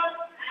yet.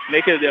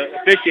 Make it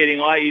the officiating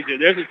a lot easier.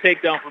 There's a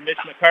takedown from Mitch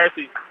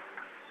McCarthy.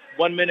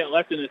 1 minute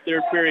left in the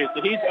third period.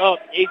 So he's up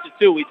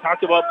 8-2. We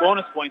talked about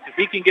bonus points. If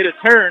he can get a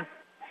turn,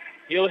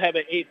 he'll have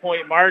an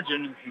 8-point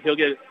margin. He'll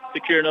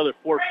secure another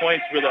 4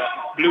 points for the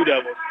Blue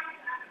Devils.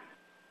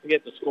 We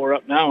get the score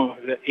up now.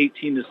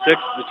 18-6,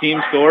 the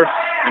team score.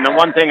 And the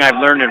one thing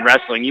I've learned in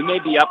wrestling, you may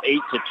be up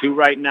 8-2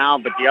 right now,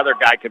 but the other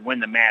guy could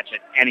win the match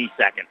at any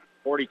second.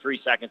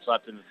 43 seconds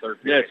left in the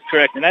third period. That's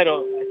correct. And I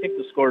think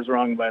the score's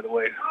wrong, by the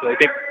way. So I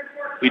think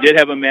we did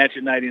have a match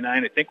at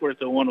 99. I think we're at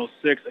the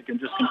 106. I can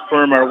just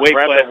confirm our weight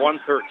class. We're at the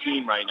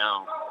 113 right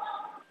now.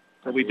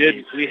 So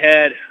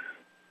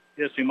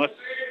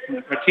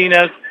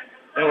Martinez.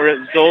 Then we're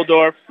at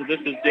Zoldorf. So this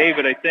is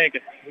David, I think.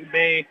 We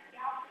may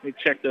Let me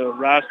check the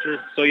roster.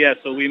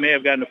 So we may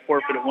have gotten a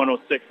forfeit at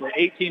 106. So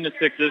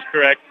 18-6 is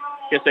correct.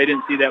 Guess I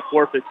didn't see that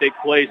forfeit take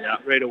place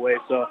right away.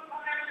 So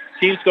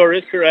team score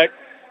is correct.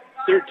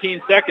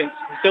 13 seconds.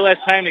 Still has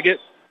time to get.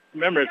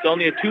 Remember, it's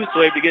only a 2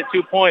 sweep to get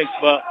 2 points,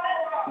 but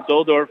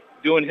Zoldorf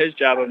doing his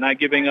job of not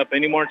giving up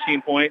any more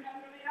team points.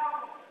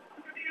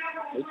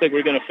 Looks like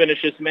we're going to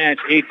finish this match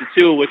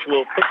 8-2, which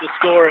will put the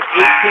score at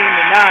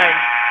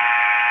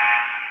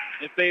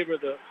 18-9 in favor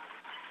of the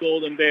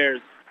Golden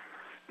Bears.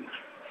 You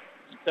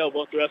can tell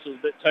both the wrestlers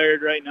a bit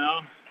tired right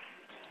now.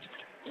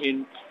 I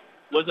mean,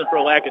 wasn't for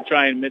a lack of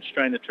trying, Mitch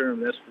trying to turn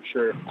him, that's for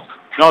sure.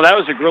 No, that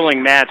was a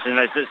grueling match, and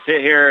as I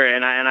sit here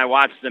and I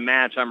watch the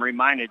match, I'm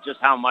reminded just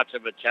how much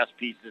of a chess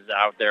piece is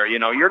out there. You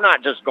know, you're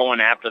not just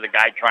going after the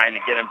guy trying to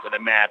get him to the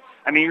mat.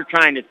 I mean, you're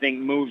trying to think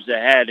moves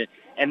ahead,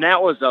 and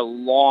that was a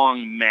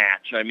long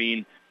match. I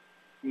mean,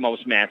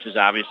 most matches,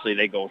 obviously,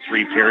 they go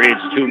 3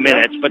 periods, 2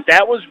 minutes, but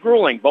that was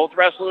grueling. Both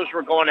wrestlers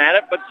were going at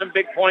it, but some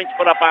big points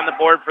put up on the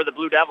board for the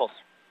Blue Devils.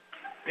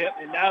 Yep,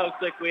 and now it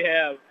looks like we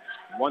have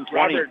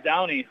 120. Robert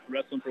Downey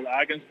wrestling for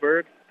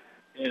Ogdensburg,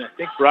 and I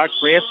think Brock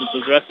Francis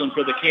is wrestling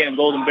for the Canton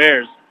Golden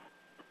Bears.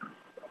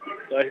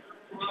 So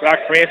Brock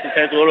Francis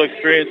has a little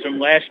experience from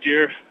last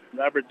year.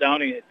 Robert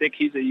Downey, I think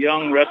he's a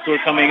young wrestler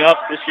coming up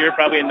this year,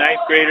 probably a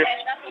 9th grader.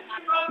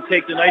 He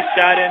takes a nice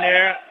shot in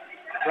there.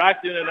 Brock's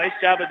doing a nice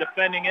job of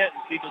defending it.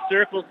 Sees a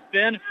circle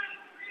spin.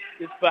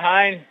 Gets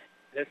behind.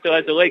 That still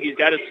has the leg. He's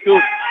got a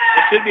scoop.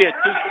 It should be a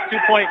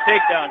two-point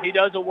takedown. He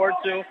does award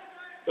 2.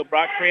 So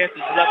Brock Francis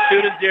is up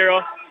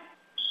 2-0.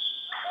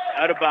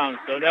 Out of bounds.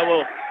 So now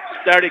we'll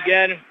start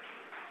again.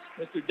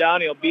 Mr.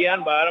 Downey will be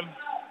on bottom.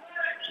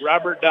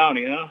 Robert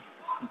Downey, huh?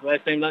 His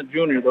last name not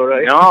Junior, though,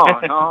 right?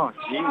 No,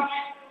 jeez.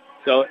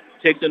 So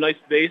takes a nice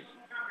base.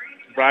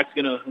 Brock's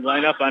going to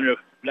line up on the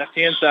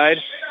left-hand side.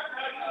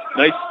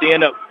 Nice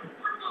stand-up.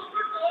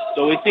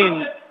 So we've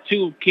seen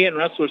 2 Canton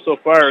wrestlers so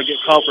far get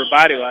called for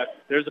body lock.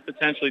 There's a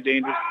potentially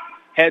dangerous.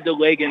 Had the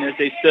leg in as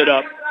they stood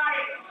up.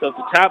 So if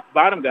the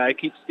bottom guy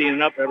keeps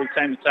standing up every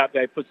time the top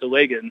guy puts the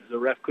leg in, the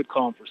ref could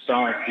call him for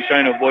stalling. He's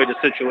trying to avoid the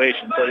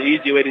situation. So the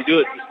easy way to do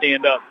it is to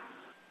stand up.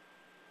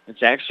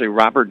 It's actually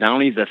Robert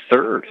Downey the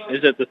third.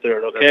 Is it the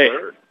third? Okay. The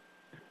third.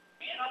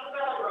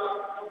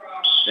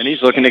 And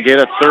he's looking to get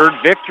a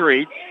 3rd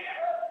victory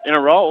in a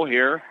row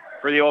here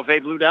for the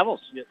OFA Blue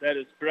Devils. Yes, that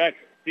is correct.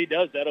 If he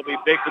does, that'll be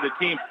big for the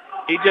team.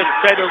 He just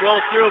tried to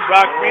roll through.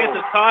 Brock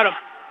Francis caught him.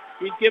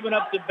 He's giving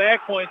up some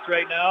back points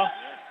right now.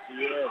 Yes,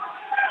 he is.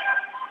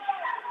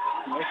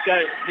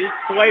 He's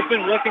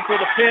swiping, looking for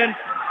the pin.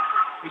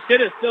 He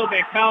should have still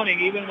been counting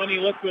even when he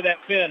looked for that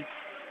pin.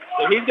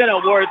 So he's going to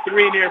award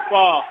 3 near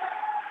fall.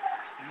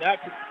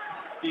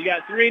 You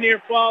got 3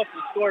 near falls.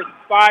 The score is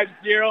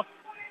 5-0.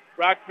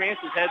 Brock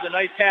Francis has a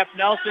nice half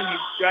Nelson. He's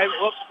driving.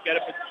 Whoops,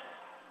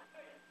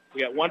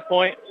 we got 1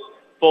 point,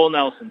 full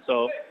Nelson.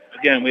 So,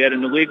 again, we had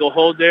an illegal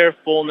hold there,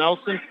 full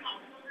Nelson.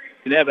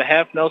 You can have a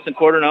half Nelson,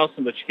 quarter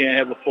Nelson, but you can't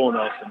have a full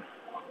Nelson.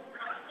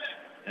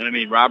 And, I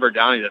mean, Robert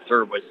Downey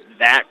III was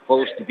that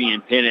close to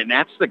being pinned, and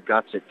that's the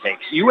guts it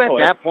takes. You, at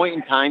that point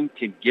in time,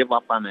 can give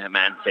up on that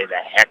man and say, the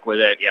heck with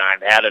it. You know,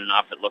 I've had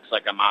enough. It looks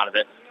like I'm out of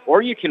it.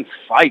 Or you can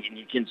fight, and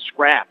you can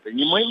scrap. And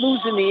you might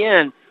lose in the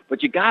end,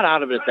 but you got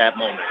out of it at that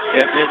moment.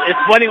 It's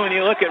funny when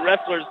you look at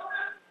wrestlers.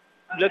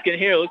 Looking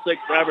here, it looks like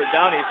Robert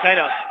Downey kind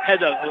of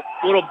has a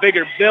little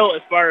bigger build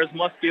as far as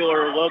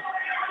muscular look,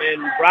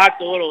 and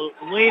Brock's a little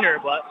leaner.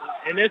 But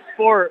in this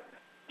sport,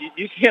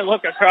 you can't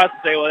look across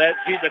and say, well,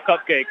 he's a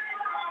cupcake.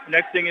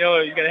 Next thing you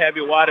know, he's going to have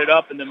you wadded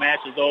up, and the match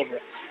is over.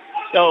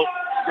 So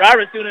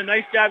Robert's doing a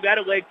nice job. Got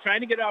a leg, trying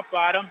to get off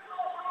bottom.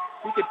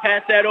 He could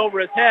pass that over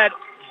his head.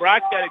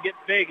 Brock's got to get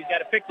big. He's got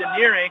to pick the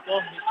near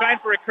ankle. He's trying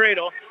for a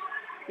cradle.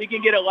 He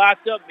can get it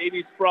locked up. Maybe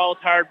he sprawls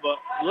hard, but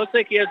it looks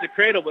like he has the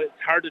cradle, but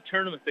it's hard to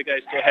turn him if the guy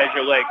still has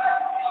your leg.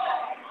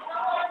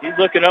 He's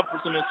looking up for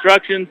some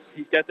instructions.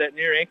 He's got that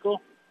near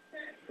ankle.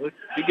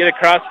 He get a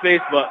cross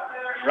face, but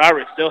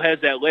Robert still has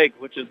that leg,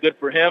 which is good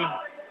for him.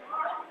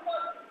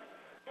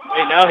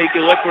 Right now he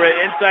can look for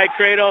an inside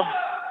cradle.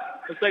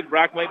 Looks like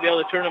Brock might be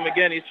able to turn him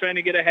again. He's trying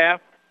to get a half.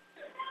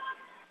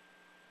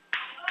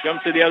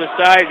 Jumps to the other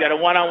side. Got a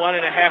one-on-one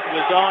and a half of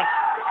his own.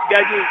 You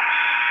got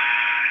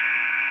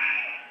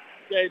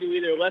to do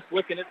either less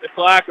looking at the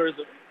clock or as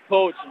a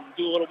coach and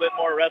do a little bit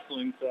more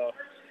wrestling. So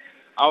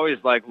I always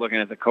like looking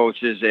at the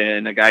coaches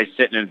and the guys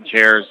sitting in the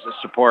chairs to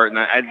support.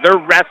 And they're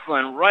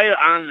wrestling right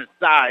on the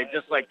side,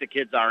 just like the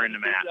kids are in the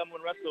mat.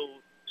 Someone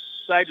wrestle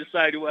side to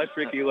side who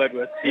Ricky led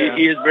with.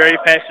 He is very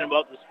passionate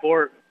about the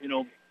sport. You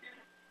know,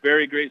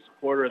 very great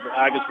supporter of the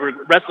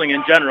Ogdensburg wrestling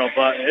in general.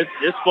 But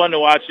it's fun to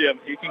watch him.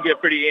 He can get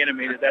pretty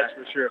animated, that's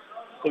for sure.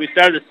 So we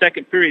started the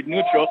second period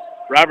neutral.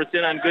 Robert's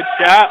in on good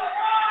shot.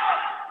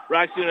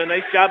 Brock's doing a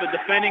nice job of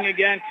defending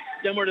again,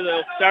 similar to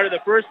the start of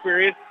the first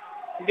period.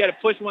 He's got to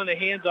push one of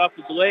the hands off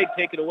his leg,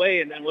 take it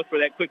away, and then look for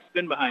that quick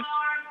spin behind.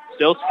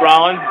 Still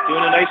sprawling,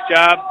 doing a nice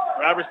job.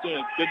 Robert's doing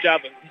a good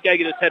job. He's got to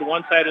get his head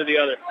one side or the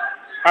other.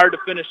 Hard to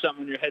finish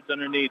something when your head's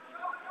underneath.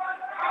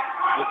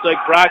 Looks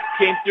like Brock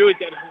came through. He's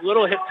got a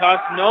little hip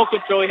toss, no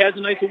control. He has a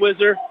nice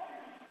whizzer.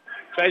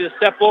 tried to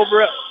step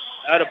over it,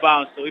 out of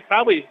bounds. So he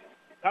probably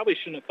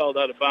shouldn't have called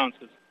out of bounds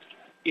because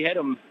he had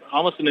him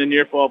almost in a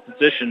near fall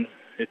position.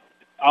 If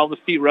all the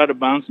feet were out of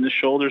bounds and his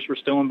shoulders were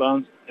still in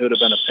bounds, it would have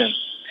been a pin.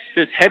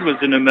 If his head was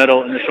in the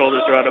middle and the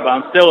shoulders were out of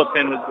bounds, still a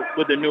pin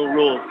with the new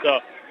rules. So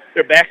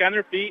they're back on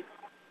their feet,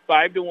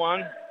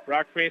 5-1.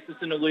 Brock Francis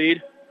in the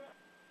lead.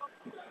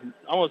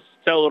 Almost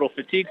tell a little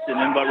fatigue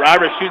sitting in, but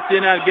Roberts shoots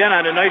in again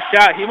on a nice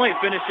shot. He might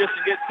finish this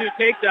and get 2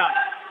 takedowns.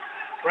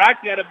 Brock's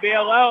got to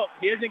bail out.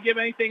 He hasn't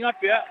given anything up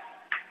yet.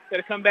 Got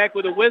to come back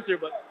with a whizzer,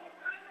 but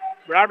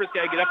Roberts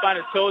got to get up on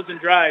his toes and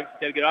drive.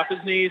 Got to get off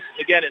his knees.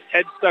 Again, his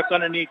head's stuck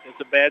underneath. It's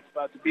a bad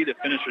spot to be to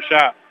finish a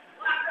shot.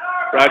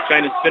 Brock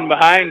trying to spin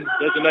behind.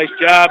 Does a nice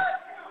job.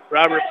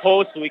 Robert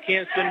posts, so he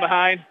can't spin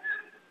behind.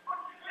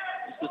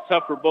 This is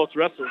tough for both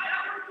wrestlers.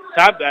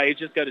 Top guy, he's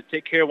just got to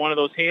take care of one of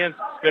those hands,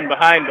 spin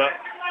behind, but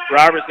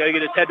Robert's got to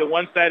get his head to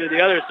one side or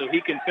the other so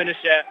he can finish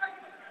that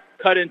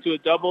cut into a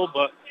double,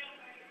 but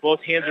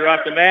both hands are off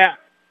the mat.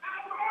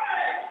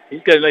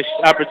 He's got a nice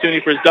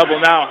opportunity for his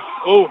double now.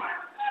 Oh,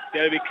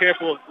 got to be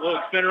careful. A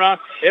little spin around.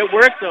 It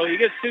works, though. He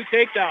gets 2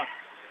 takedowns.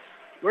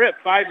 We're at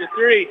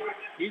 5-3.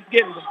 He's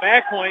getting the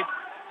back points.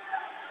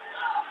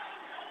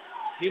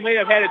 He may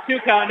have had a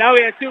 2 count. Now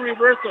he had 2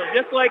 reversals,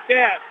 just like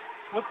that.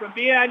 Went from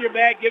being on your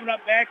back, giving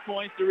up back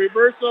points, to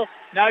reversal.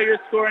 Now you're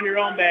scoring your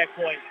own back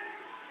points.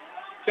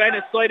 Trying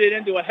to slide it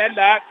into a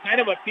headlock, kind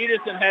of a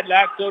Peterson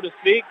headlock, so to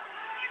speak.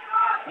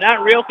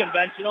 Not real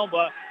conventional,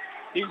 but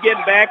he's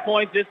getting back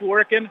points, just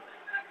working.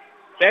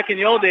 Back in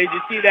the old days, you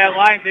see that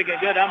line thinking,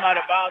 good, I'm out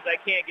of bounds, I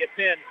can't get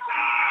pinned.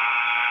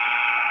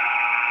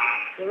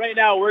 So right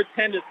now we're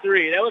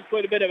 10-3. That was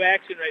quite a bit of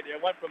action right there.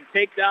 Went from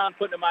takedown,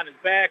 putting him on his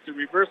back, to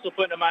reversal,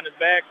 putting him on his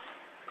back.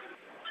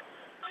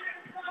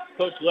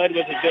 Coach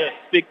Ledwith is going to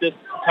speak this,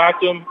 talk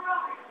to him.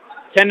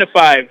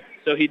 10-5.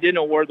 So he didn't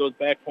award those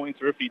back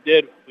points, or if he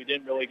did, we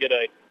didn't really get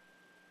a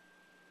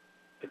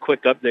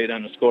quick update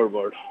on the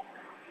scoreboard.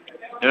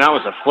 And that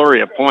was a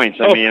flurry of points.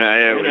 I mean,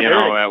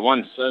 at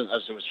once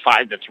it was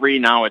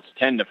 5-3. Now it's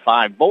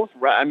 10-5. Both.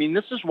 I mean,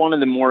 this is one of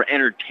the more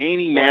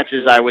entertaining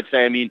matches, I would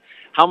say. I mean,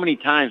 how many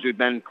times we've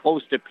been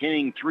close to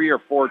pinning 3 or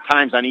 4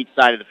 times on each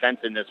side of the fence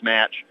in this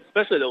match.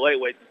 Especially the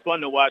lightweights. It's fun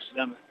to watch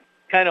them.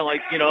 Kind of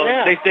like,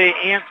 they say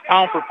ants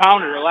pound for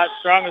pound are a lot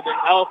stronger than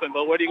elephant,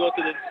 but where do you go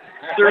to the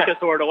circus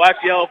or to watch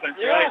the elephants,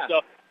 right? So,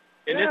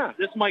 and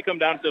this might come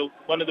down to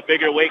one of the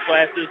bigger weight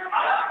classes.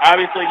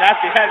 Obviously not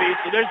the heavy,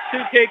 so there's 2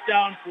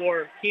 takedowns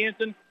for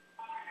Canton.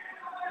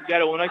 He's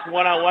got a nice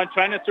one-on-one,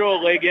 trying to throw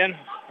a leg in.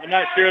 I'm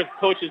not sure if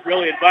coach is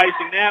really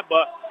advising that,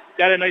 but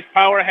got a nice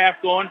power half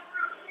going.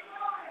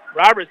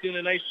 Robert's doing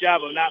a nice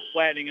job of not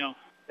flattening out.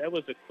 That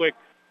was a quick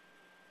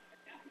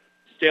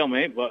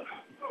stalemate, but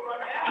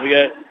we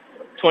got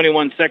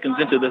 21 seconds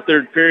into the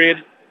third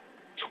period,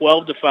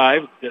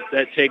 12-5.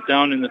 That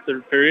takedown in the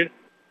third period.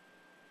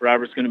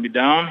 Robert's going to be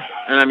down.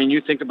 And, I mean,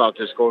 you think about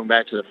this going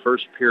back to the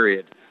first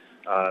period.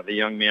 The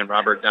young man,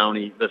 Robert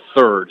Downey, the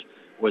third,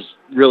 was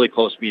really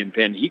close to being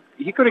pinned.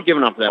 He could have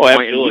given up at that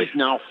point, absolutely. And he's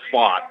now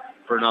fought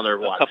for another,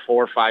 4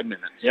 or 5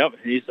 minutes. Yep,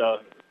 he's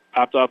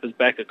popped off his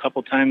back a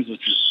couple times,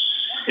 which is,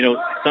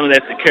 some of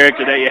that's the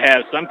character that you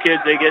have. Some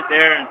kids, they get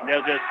there and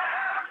they'll just,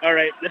 all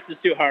right, this is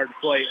too hard to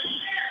play.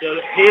 So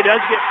he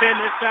does get pinned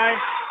this time.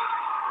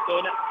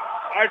 So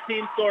our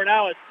team score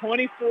now is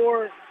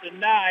 24-9.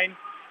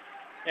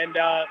 And,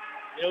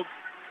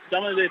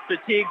 some of the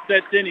fatigue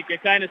sets in. You can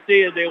kind of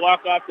see as they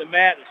walk off the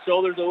mat, the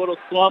shoulders a little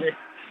slumped.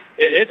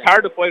 It's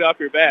hard to fight off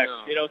your back,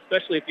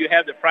 especially if you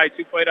have the pride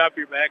to fight off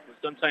your back. But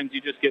sometimes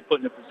you just get put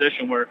in a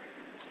position where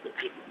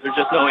there's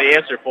just no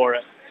answer for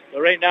it. So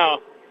right now,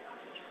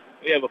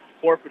 we have a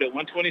forfeit at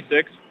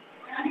 126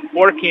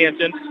 for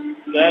Canton.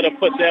 That'll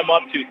put them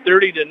up to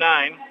 30-9.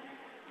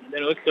 And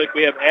then it looks like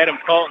we have Adam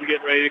Colton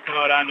getting ready to come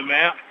out on the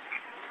mat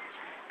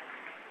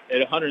at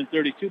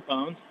 132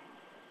 pounds.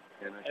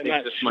 And I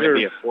think this might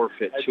be a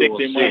forfeit, too. We'll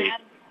see.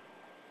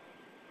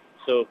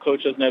 So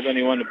coach doesn't have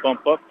anyone to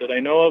bump up that I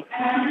know of.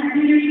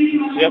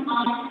 Yep.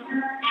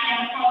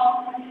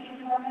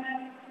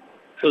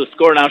 So the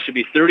score now should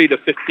be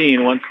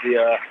 30-15 once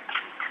the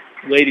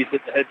ladies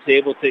at the head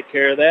table take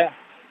care of that.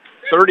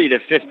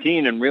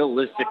 30-15, and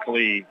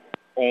realistically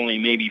only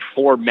maybe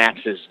 4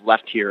 matches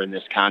left here in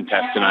this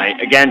contest tonight.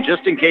 Again,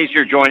 just in case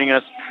you're joining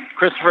us,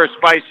 Christopher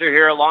Spicer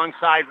here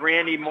alongside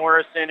Randy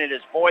Morrison. It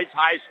is boys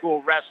high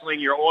school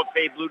wrestling. Your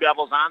OFA Blue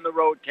Devils on the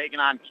road taking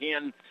on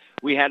Canton.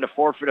 We had to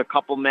forfeit a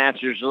couple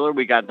matches earlier.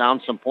 We got down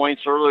some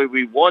points earlier.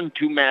 We won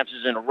 2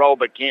 matches in a row,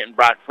 but Canton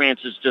Brock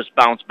Francis just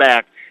bounced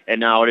back. And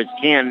now it is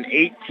Canton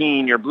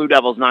 18, your Blue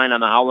Devils 9 on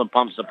the Howland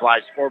Pump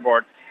Supply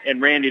scoreboard.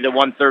 And Randy, the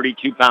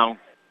 132-pound.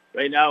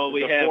 Right now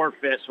we have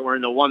forfeit, so we're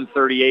in the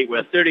 138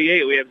 with.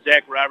 138, we have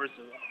Zach Roberts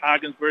of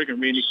Ogdensburg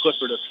and Randy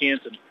Clifford of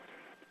Canton.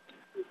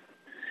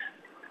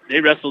 They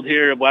wrestled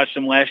here. I watched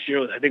them last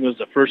year. I think it was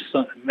the first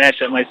match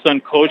that my son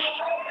coached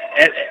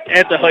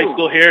at the high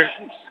school here.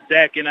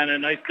 Zach in on a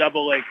nice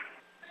double leg.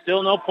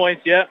 Still no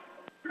points yet.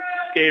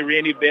 Okay,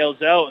 Randy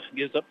bails out,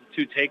 gives up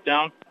the 2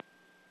 takedown.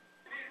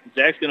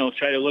 Zach's going to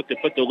try to look to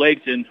put the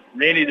legs in.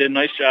 Randy did a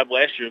nice job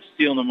last year of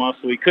stealing them off,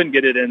 so he couldn't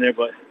get it in there,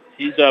 but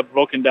he's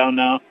broken down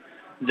now.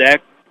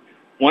 Zach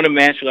won a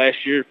match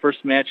last year,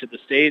 first match at the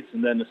States,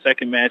 and then the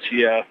second match,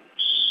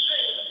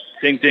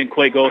 things didn't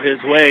quite go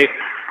his way,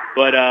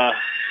 but,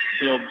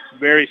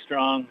 very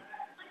strong,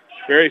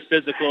 very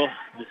physical.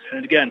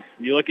 And again,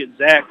 you look at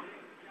Zach,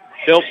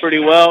 built pretty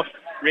well.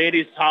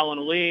 Randy's tall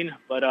and lean,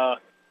 but,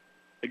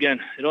 again,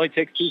 it only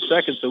takes 2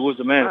 seconds to lose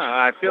a match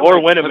I feel or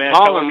like win a match.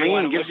 Tall and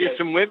lean gives you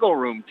some wiggle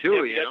room,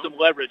 too. You got some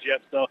leverage,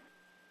 yep. So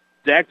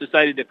Zach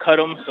decided to cut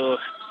him, so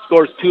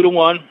scores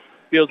 2-1.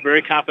 Feels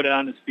very confident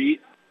on his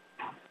feet.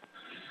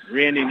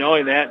 Randy,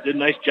 knowing that, did a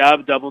nice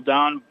job, double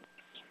down,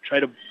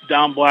 tried to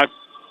down block,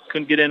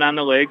 couldn't get in on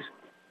the legs.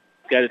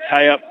 Got to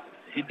tie up.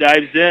 He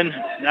dives in,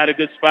 not a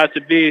good spot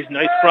to be.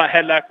 Nice front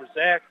headlock for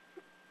Zach.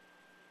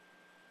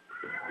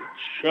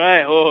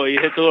 He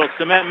hits a little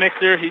cement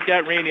mixer. He's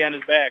got Randy on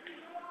his back.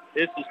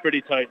 This is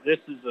pretty tight. This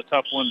is a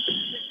tough one.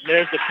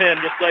 There's the pin,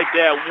 just like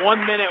that.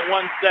 1 minute,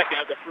 1 second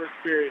of the first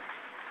period.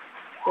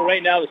 So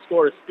right now the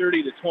score is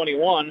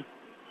 30-21.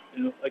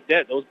 And like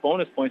that, those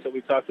bonus points that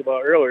we talked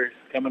about earlier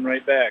coming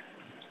right back.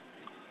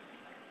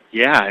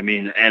 Yeah, I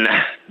mean, and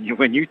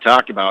when you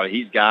talk about it,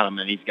 he's got him,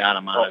 and he's got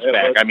him on his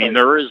back. I mean,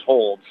 there is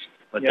holds,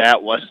 but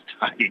that was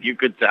tight. You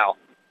could tell.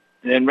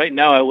 And right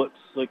now it looks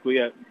like we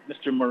got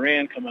Mr.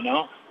 Moran coming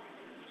out,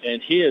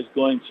 and he is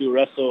going to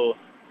wrestle,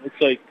 looks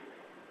like,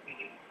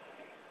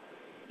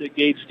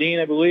 Gage Dean,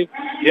 I believe.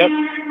 Yep.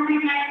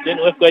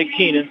 Didn't look like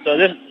Keenan. So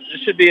this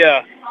should be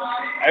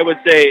I would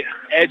say,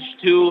 edge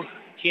to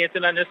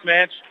Canton on this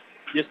match,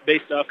 just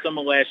based off some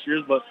of last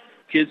year's. But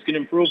kids can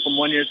improve from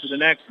 1 year to the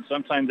next, and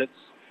sometimes it's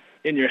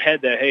in your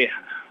head that, hey,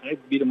 I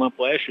beat him up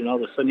last year, and all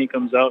of a sudden he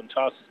comes out and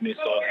tosses me.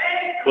 So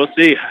we'll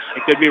see. I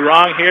could be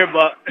wrong here,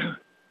 but...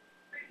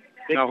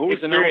 Now, who's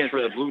the name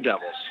for the Blue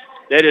Devils?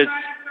 That is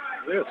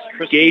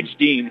Gage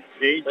Dean.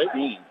 Gage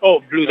Dean.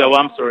 Oh, Blue Devil,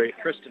 I'm sorry.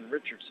 Kristen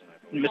Richardson.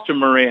 Mr.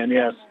 Moran,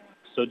 yes.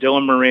 So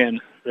Dylan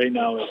Moran right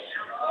now is...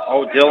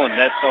 Oh, Dylan,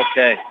 that's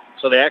okay.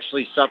 So they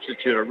actually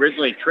substituted.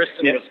 Originally,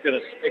 Tristan was going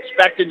to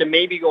expected to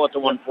maybe go at the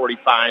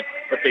 145,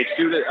 but they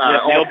substituted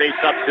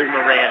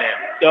Moran in.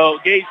 So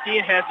Gage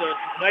Dean has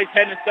a nice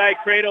head and side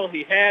cradle.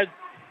 He has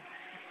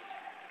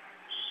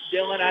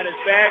Dylan on his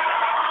back.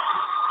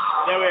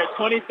 Now we have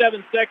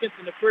 27 seconds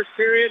in the first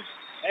period.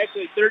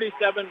 Actually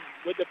 37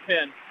 with the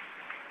pin.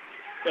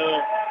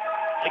 So,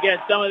 again,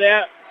 some of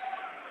that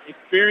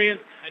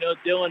experience. I know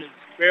Dylan is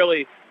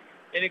fairly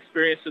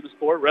inexperienced in the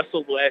sport.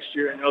 Wrestled last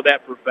year. I know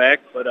that for a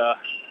fact. But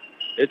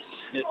it's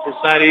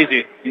not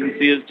easy. You can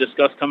see his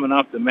disgust coming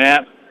off the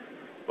mat.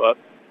 But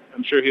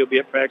I'm sure he'll be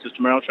at practice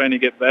tomorrow trying to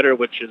get better,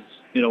 which is,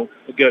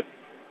 a good.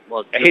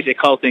 Well, I hate to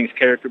call things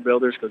character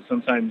builders because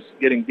sometimes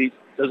getting beat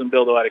doesn't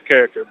build a lot of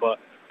character. But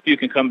if you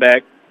can come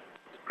back,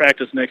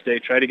 practice next day,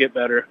 try to get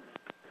better,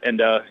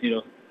 and,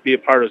 be a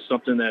part of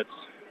something that's,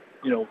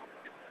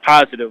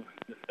 positive,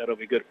 that'll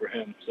be good for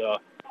him. So.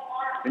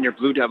 And your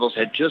Blue Devils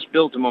had just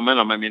built the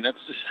momentum. I mean, that's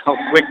just how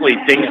quickly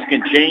things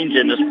can change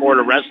in the sport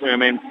of wrestling. I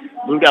mean,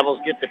 Blue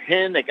Devils get the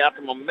pin, they got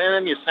the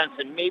momentum, you sense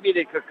that maybe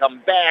they could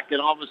come back, and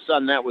all of a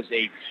sudden that was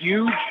a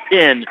huge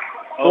pin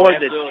for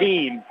the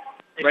team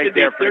right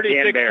there for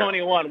Dan Bear.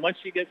 36-21. Once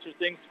you get your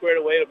thing squared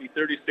away, it'll be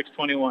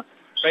 36-21.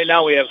 Right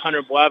now we have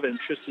Hunter Blava and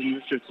Tristan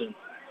Richardson.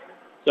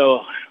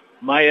 So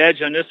my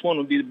edge on this one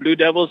would be the Blue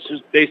Devils,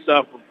 just based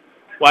off of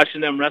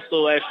watching them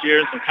wrestle last year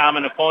and some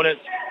common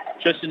opponents.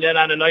 Tristan in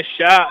on a nice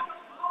shot.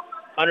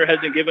 Hunter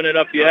hasn't given it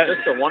up yet. Is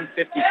this the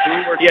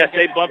 152? Yes,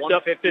 they bumped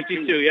up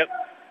 52, yep.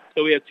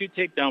 So we have 2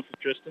 takedowns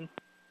for Tristan.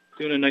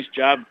 Doing a nice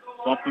job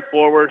bumping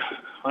forward.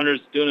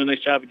 Hunter's doing a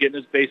nice job of getting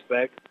his base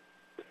back.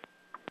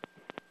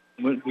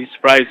 Wouldn't be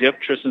surprised,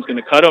 yep, Tristan's going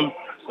to cut him.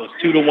 So it's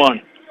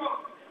 2-1.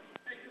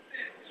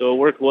 So it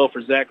worked well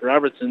for Zach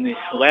Robertson. The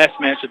last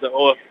match of the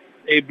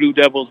OFA Blue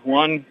Devils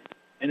won.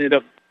 Ended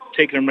up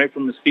taking him right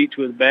from his feet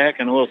to his back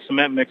and a little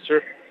cement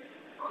mixer.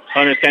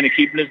 Hunter's kind of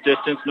keeping his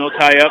distance, no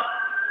tie-up.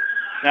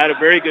 Not a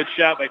very good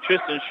shot by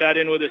Tristan. Shot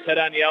in with his head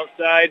on the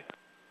outside.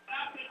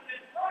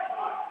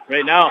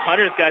 Right now,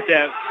 Hunter's got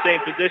that same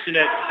position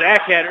that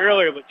Zach had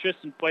earlier, but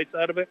Tristan fights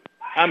out of it.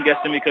 I'm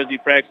guessing because he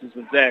practiced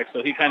with Zach,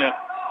 so he kind of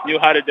knew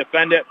how to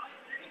defend it.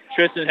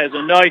 Tristan has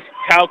a nice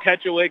cow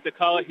catcher leg to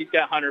call it. He's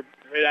got Hunter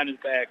right on his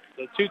back.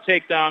 So 2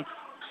 takedowns.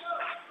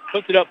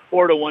 Puts it up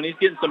 4-1. He's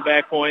getting some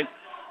back points.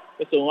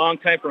 It's a long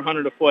time for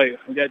Hunter to fight.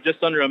 We got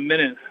just under a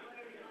minute.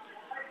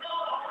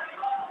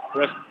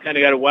 The rest kind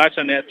of got to watch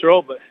on that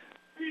throw, but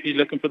he's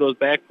looking for those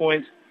back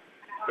points.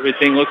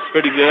 Everything looks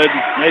pretty good.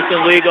 Nice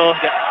and legal.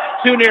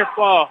 Got 2 near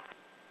fall.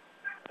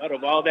 Out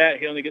of all that,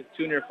 he only gets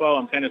 2 near fall.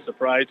 I'm kind of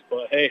surprised,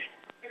 but hey,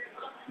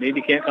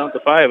 maybe he can't count to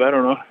 5. I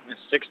don't know.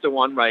 It's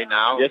 6-1 right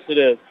now. Yes, it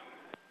is.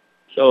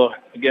 So,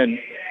 again,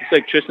 it's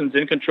like Tristan's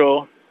in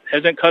control.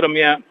 Hasn't cut him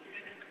yet.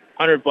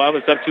 Hunter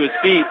Blava's up to his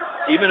feet.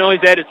 Even though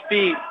he's at his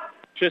feet,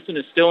 Tristan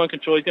is still in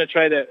control. He's going to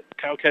try that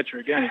cow catcher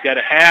again. He's got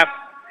a half.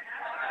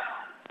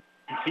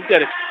 He's got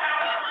to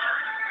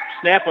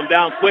snap him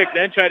down quick,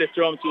 then try to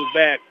throw him to his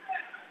back.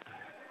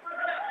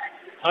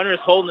 Hunter's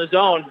holding his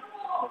own.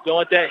 Don't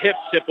let that hip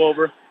tip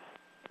over.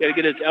 Got to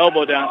get his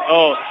elbow down.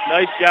 Oh,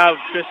 nice job,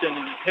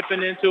 Tristan,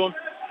 hipping into him.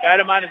 Got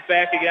him on his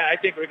back again. I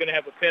think we're going to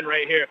have a pin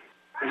right here.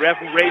 The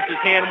ref raised his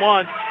hand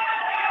once.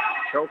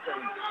 Choking.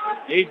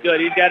 He's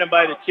good. He's got him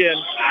by the chin.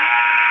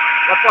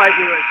 Looked like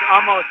he was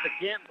almost, the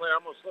Canton player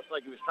almost looked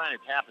like he was trying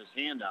to tap his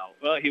hand out.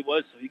 Well, he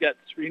was. So he got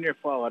 3 near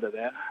fall out of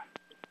that.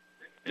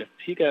 If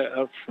he got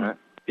out from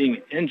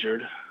being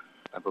injured.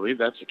 I believe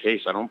that's the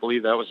case. I don't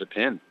believe that was a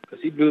pin.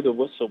 Because he blew the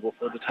whistle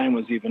before the time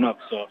was even up.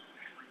 So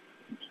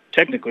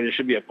technically there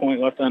should be a point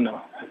left on the,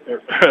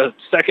 or a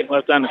second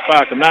left on the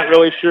clock. I'm not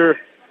really sure.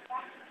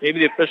 Maybe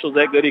the official's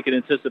that good he can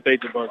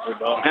anticipate the buzzer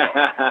ball.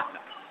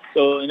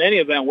 So in any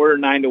event, we're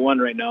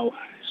 9-1 right now.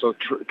 So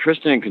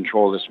Tristan in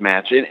control of this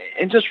match.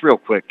 And just real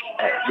quick,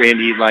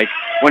 Randy, like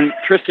when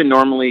Tristan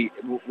normally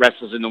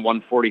wrestles in the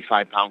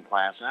 145-pound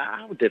class,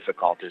 how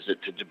difficult is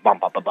it to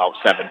bump up about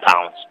 7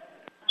 pounds?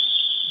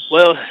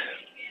 Well,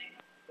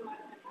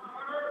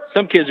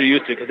 some kids are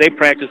used to it because they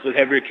practice with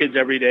heavier kids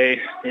every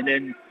day. And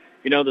then,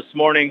 this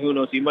morning, who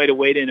knows, he might have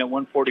weighed in at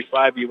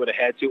 145 you would have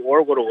had to,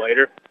 or would have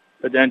lighter.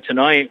 But then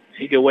tonight,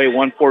 he could weigh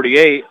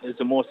 148 is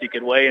the most he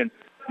could weigh, and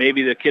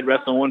maybe the kid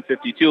wrestling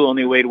 152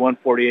 only weighed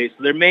 148.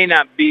 So there may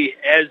not be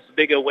as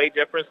big a weight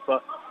difference,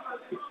 but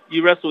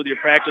you wrestle with your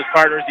practice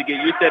partners. You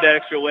get used to that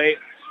extra weight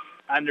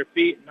on their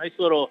feet. Nice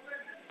little,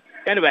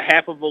 kind of a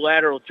half of a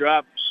lateral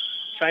drop,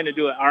 trying to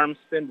do an arm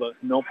spin, but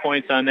no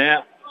points on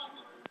that.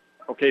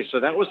 Okay, so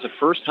that was the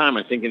first time,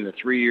 I think, in the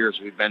 3 years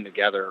we've been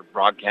together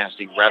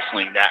broadcasting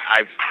wrestling that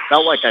I've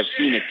felt like I've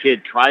seen a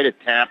kid try to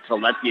tap to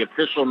let the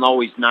official know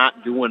he's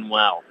not doing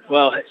well.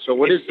 Well, so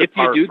what is the if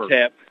you do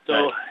tap,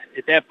 so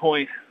at that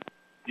point,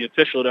 the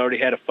official had already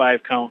had a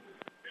 5 count,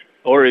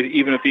 or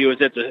even if he was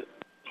at the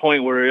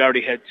point where he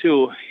already had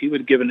 2, he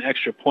would give an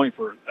extra point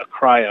for a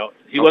cry out.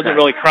 He wasn't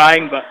really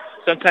crying, but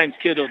sometimes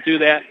kids will do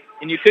that,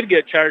 and you could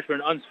get charged for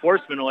an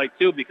unsportsmanlike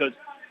too because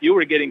you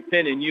were getting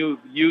pinned and you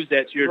used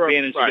that to your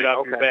advantage to get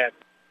off your back.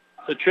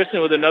 So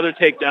Tristan with another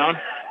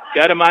takedown,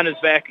 got him on his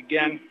back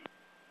again.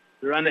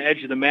 They're on the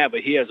edge of the mat,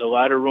 but he has a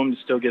lot of room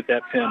to still get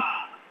that pin.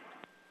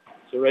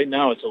 So right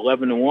now it's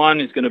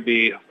 11-1. It's going to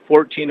be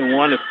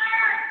 14-1 if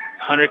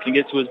Hunter can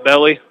get to his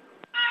belly.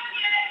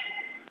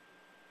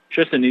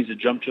 Tristan needs to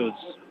jump to his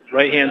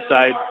right-hand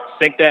side,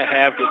 sink that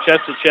half, get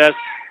chest to chest,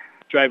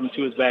 drive him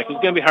to his back. It's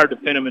going to be hard to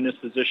pin him in this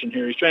position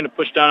here. He's trying to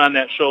push down on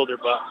that shoulder,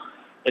 but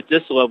at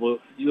this level,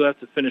 you have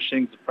to finish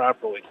things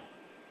properly.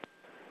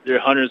 There,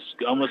 Hunter's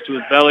almost to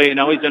his belly, and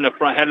now he's in a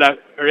front headlock,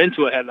 or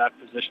into a headlock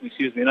position,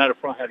 not a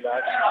front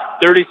headlock.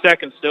 30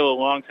 seconds, still a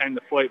long time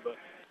to fight, but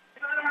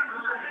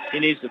he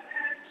needs to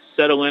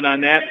settle in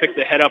on that, pick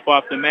the head up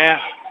off the mat.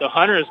 So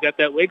Hunter's got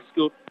that leg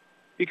scoop.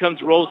 He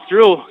rolls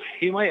through.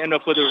 He might end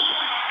up with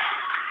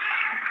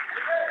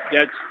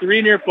that's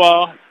 3 near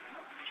fall.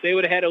 If they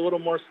would have had a little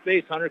more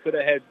space, Hunter could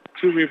have had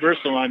 2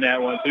 reversal on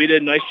that one. So he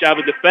did a nice job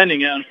of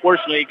defending it.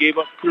 Unfortunately, he gave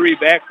up 3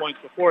 back points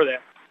before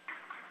that.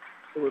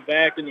 So we're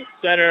back in the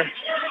center.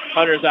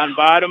 Hunter's on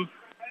bottom.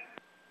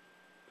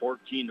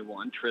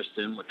 14-1,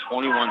 Tristan with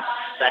 21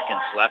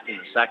 seconds left in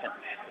the second.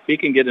 If he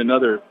can get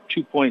another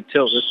 2-point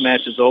tilt, this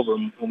match is over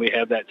when we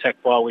have that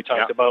tech ball we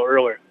talked about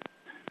earlier.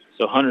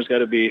 So Hunter's got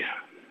to be,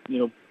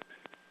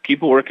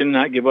 keep working,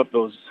 not give up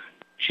those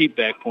cheap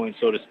back points,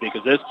 so to speak.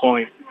 At this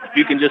point, if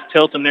you can just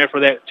tilt him there for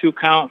that 2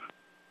 count,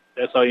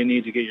 that's all you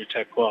need to get your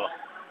tech ball.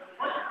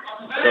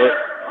 So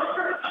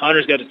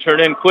Hunter's got to turn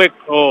in quick.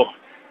 Oh,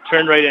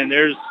 turn right in.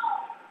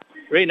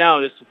 Right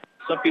now,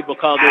 some people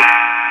call this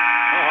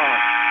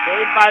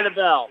saved by the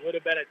bell. Would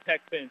have been a tech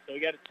pin. So we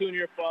got a 2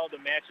 near fall. The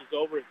match is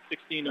over at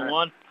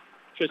 16-1.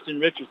 Tristan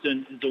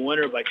Richardson is the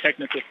winner by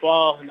technical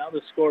fall. And now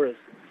the score is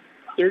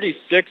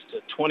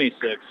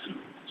 36-26.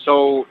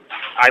 So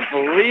I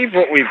believe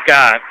what we've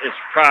got is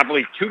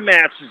probably 2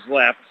 matches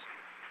left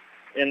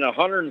in the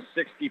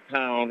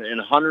 160-pound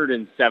and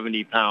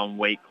 170-pound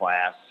weight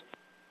class.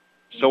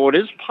 So it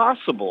is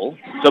possible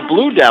the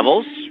Blue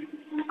Devils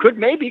could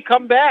maybe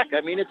come back.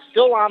 I mean, it's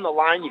still on the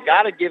line. You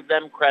got to give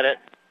them credit.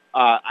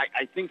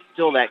 I think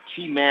still that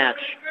key match,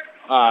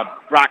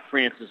 Brock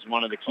Francis,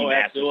 one of the key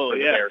matches for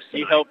the Bears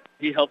tonight.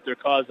 He helped their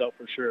cause out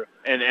for sure.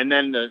 And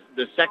then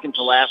the second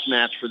to last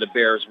match for the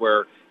Bears,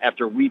 where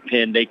after we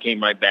pinned, they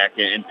came right back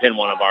and pinned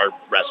one of our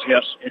wrestlers.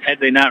 Yep. And had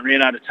they not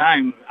ran out of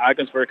time,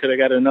 Ogdensburg could have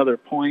got another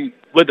point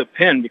with a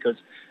pin because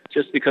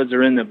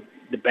they're in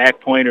the back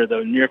point or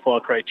the near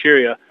fall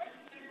criteria,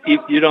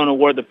 you don't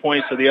award the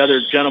points so the other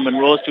gentleman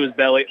rolls to his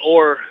belly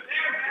or,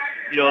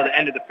 the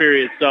end of the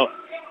period. So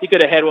he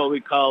could have had what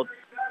we called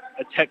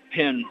a tech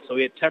pin. So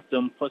he had teched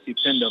him, plus he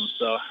pinned him.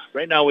 So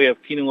right now we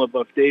have Keenan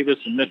LaBeouf Davis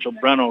and Mitchell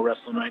Breno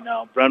wrestling right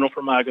now. Breno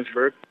from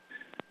Ogdensburg,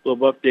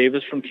 LaBeouf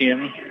Davis from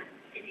Canton.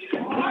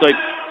 Looks like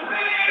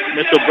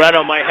Mitchell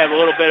Breno might have a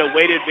little bit of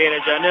weight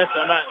advantage on this.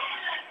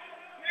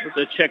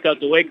 Let's check out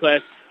the weight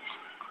class.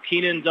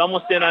 Keenan's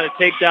almost in on a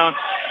takedown.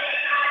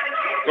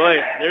 Boy,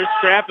 they're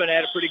scrapping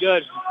at it pretty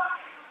good.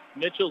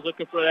 Mitchell's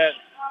looking for that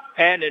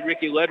patented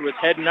Ricky Ledwith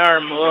head and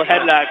arm, a little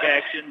headlock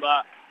action,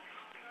 but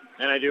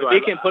and if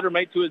he can put him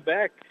right to his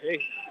back.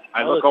 Hey,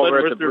 I look over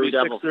at the Blue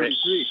 36, Devil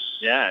 33.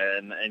 Yeah,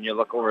 and you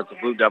look over at the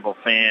Blue Devil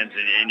fans,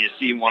 and you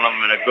see one of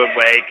them in a good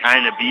way,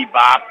 kind of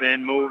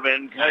bebopping,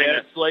 moving, kind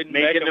of sliding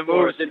making the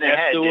moves in the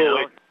head. You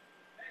know?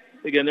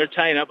 Again, they're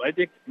tying up. I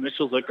think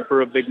Mitchell's looking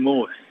for a big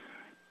move.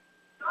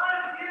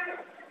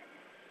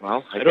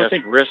 Well, I don't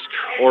think risk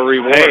or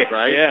reward,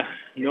 right? Yeah,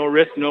 no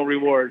risk, no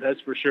reward.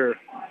 That's for sure.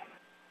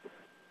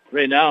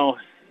 Right now,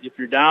 if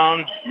you're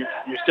down,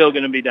 you're still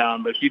going to be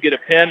down. But if you get a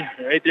pin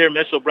right there,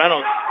 Mitchell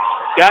Brennel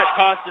got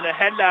tossed in a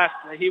headlock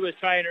that he was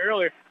trying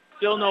earlier.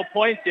 Still no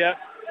points yet.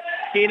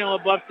 Keno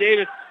above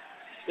Davis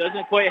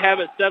doesn't quite have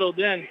it settled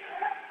in.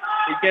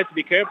 He gets to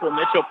be careful.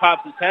 Mitchell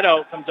pops his head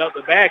out, comes out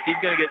the back. He's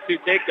going to get 2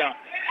 takedowns.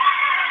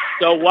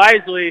 So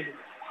wisely,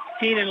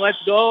 Keenan lets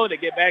go to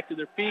get back to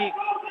their feet.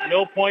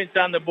 No points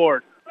on the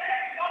board.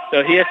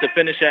 So he has to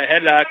finish that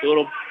headlock a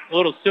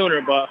little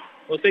sooner, but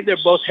I think they're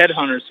both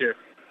headhunters here.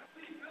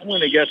 I'm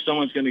going to guess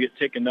someone's going to get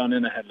taken down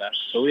in a headlock.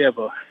 So we have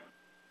a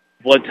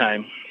blood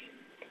time.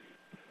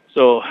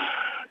 So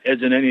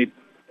as in any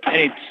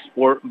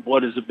sport,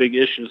 blood is a big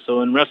issue.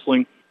 So in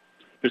wrestling,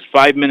 there's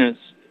 5 minutes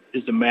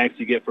is the max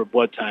you get for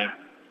blood time.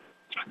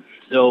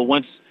 So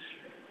once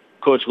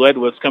Coach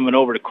Ledwith's coming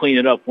over to clean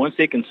it up, once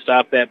they can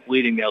stop that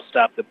bleeding, they'll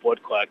stop the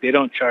blood clot. They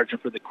don't charge them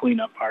for the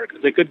cleanup part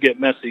because they could get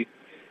messy.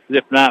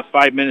 If not,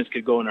 5 minutes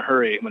could go in a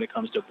hurry when it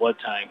comes to blood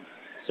time.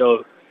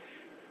 So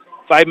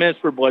 5 minutes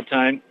for blood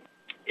time.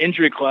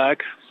 Injury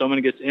clock,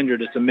 someone gets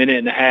injured, it's 1.5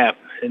 minutes.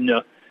 And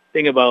the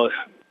thing about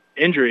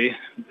injury,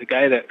 the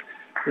guy that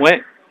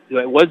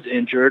was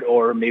injured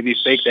or maybe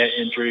faked that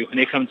injury, when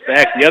he comes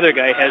back, the other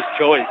guy has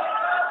choice.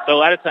 So a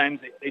lot of times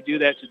they do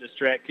that to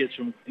distract kids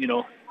from,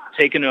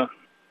 taking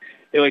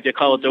they like to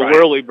call it the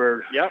whirly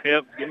bird. Yep.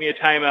 Give me a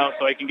timeout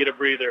so I can get a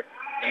breather.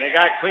 And they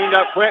got cleaned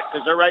up quick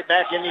because they're right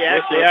back in the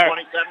action. Yes, they are.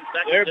 27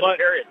 seconds in the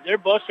period. They're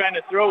both trying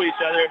to throw each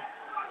other,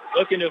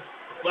 looking to,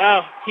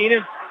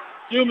 Keenan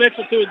threw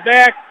Mitchell to his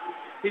back.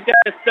 He's got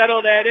to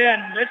settle that in.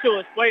 Mitchell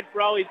is fighting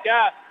for all he's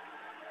got.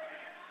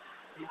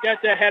 He's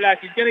got that headlock.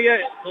 He's going to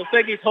get it. Looks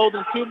like he's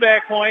holding 2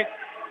 back points.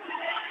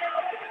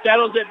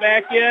 Settles it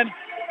back in.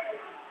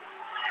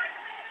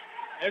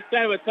 That's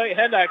kind of a tight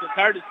headlock. It's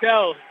hard to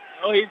tell.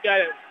 He's got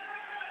it.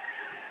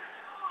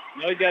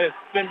 He's got to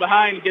spin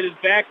behind and get his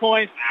back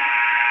points.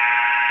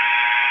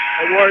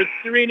 Awards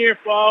 3 near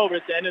fall over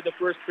at the end of the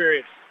first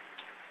period.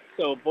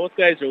 So both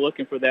guys are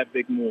looking for that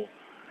big move.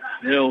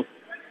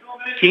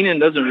 Keenan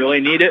doesn't really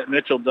need it.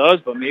 Mitchell does,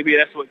 but maybe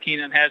that's what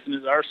Keenan has in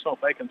his arsenal.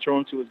 If I can throw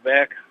him to his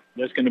back,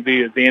 that's going to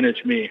be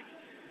advantage me.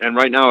 And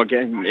right now,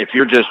 again, if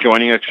you're just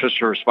joining us,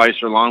 Christopher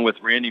Spicer along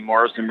with Randy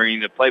Morrison bringing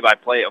the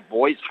play-by-play of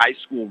boys high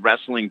school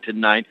wrestling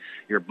tonight.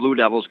 Your Blue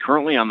Devils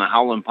currently on the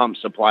Howland Pump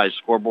Supply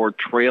scoreboard,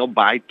 trail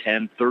by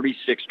 10,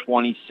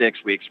 36-26.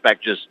 We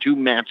expect just 2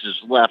 matches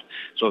left.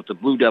 So if the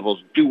Blue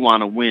Devils do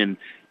want to win,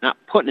 not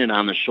putting it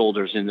on the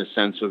shoulders in the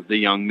sense of the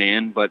young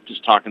man, but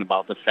just talking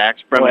about the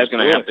facts, Brennan's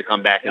going to have to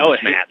come back in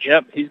this match.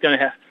 Yep, he's going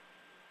to have,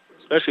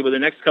 especially with the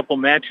next couple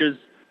matches.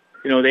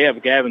 They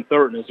have Gavin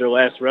Thornton as their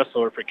last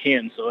wrestler for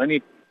Canton. So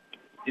like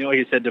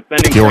you said,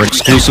 defending your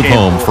exclusive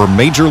home for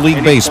Major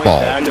League Baseball.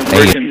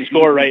 They can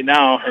score right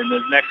now, and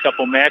the next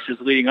couple matches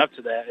leading up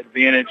to that,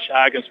 advantage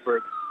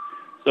Ogdensburg.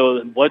 So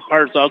the blood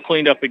part's all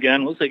cleaned up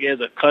again. Looks like he has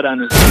a cut on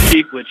his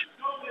cheek, which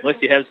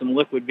unless you have some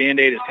liquid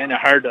Band-Aid, it's kind of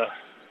hard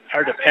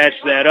to patch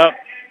that up.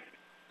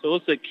 So it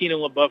looks like Keenan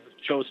LaBeouf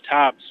chose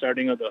top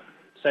starting of the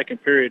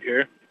second period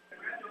here.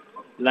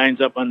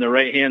 Lines up on the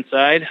right-hand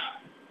side.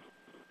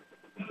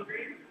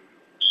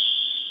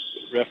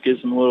 Ref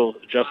gives him a little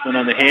adjustment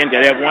on the hand.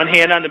 Got to have one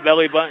hand on the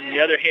belly button, the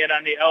other hand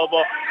on the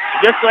elbow.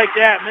 Just like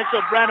that,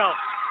 Mitchell Brennel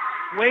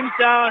wings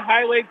down,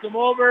 highlights him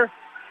over.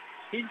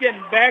 He's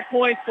getting back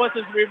points plus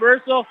his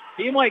reversal.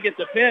 He might get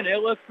the pin. It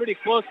looks pretty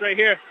close right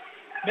here.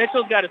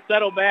 Mitchell's got to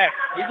settle back.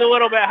 He's a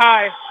little bit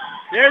high.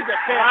 There's a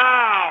pin.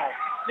 Wow.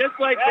 Just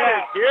like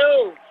that.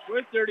 Huge.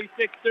 We're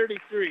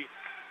 36-33.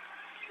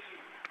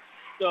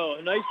 So,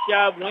 a nice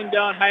job. Wing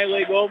down, high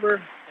leg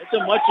over. It's a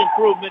much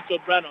improved Mitchell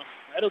Brennel.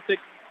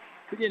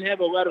 He didn't have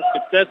a lot of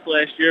success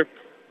last year.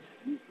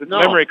 No.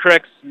 Memory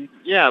corrects.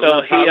 Yeah,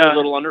 so he a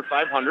little under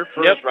 500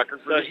 for his record.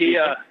 For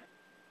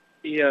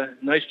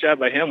nice job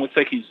by him. Looks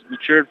like he's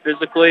matured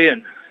physically.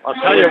 And I'll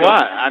tell you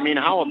what. I mean,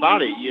 how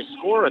about it? You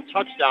score a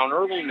touchdown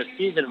early in the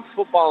season in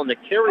football in the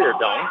Carrier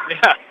Dome.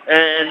 Yeah.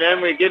 And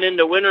then we get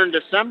into winter in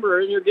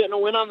December, and you're getting a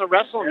win on the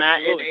wrestling mat,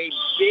 and a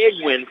big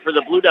win for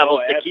the Blue Devils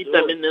to keep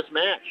them in this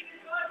match.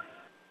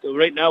 So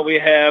right now we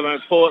have, I'm going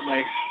to pull up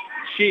my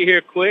sheet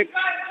here quick.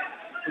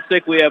 Looks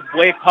like we have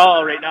Blake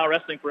Hall right now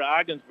wrestling for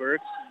Ogdensburg.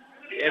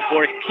 And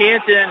for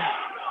Canton,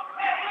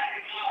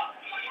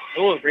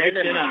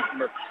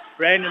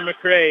 Brandon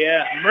McCrae,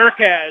 yeah.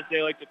 Merca, as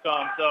they like to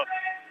call him. So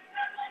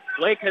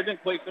Blake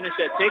hasn't quite finished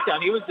that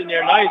takedown. He was in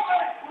there nice.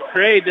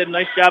 McCrae did a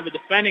nice job of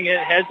defending it.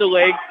 Has the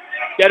leg.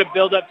 Got to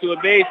build up to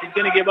a base. He's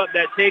going to give up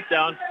that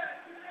takedown.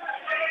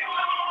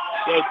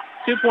 So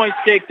 2 points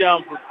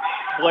takedown for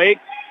Blake.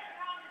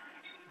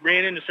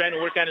 Brandon is trying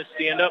to work on his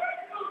stand-up.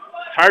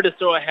 Hard to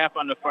throw a half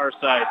on the far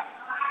side.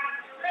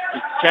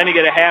 He's trying to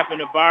get a half in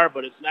the bar,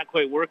 but it's not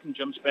quite working.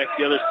 Jumps back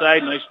to the other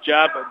side. Nice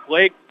job by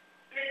Blake.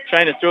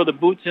 Trying to throw the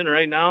boots in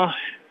right now.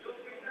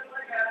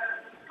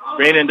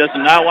 Brandon does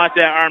not want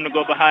that arm to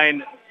go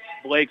behind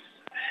Blake's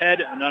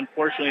head, and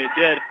unfortunately it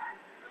did.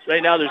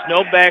 Right now there's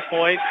no back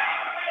point.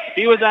 If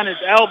he was on his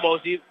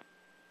elbows,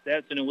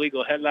 that's an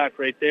illegal headlock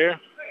right there.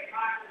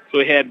 So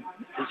he had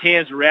his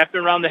hands wrapped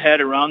around the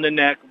head, around the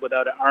neck,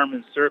 without an arm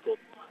encircled.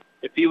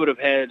 If he would have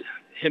had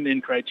him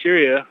in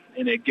criteria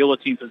in a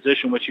guillotine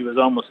position, which he was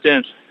almost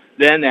in,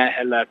 then that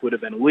headlock would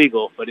have been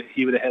illegal, but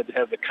he would have had to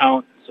have the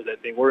count so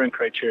that they were in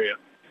criteria.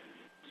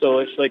 So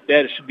it's like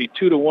that. It should be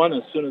 2-1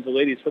 as soon as the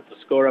ladies put the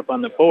score up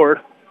on the board.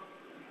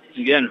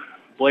 Again,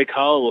 Blake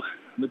Hall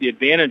with the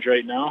advantage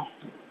right now.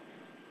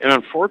 And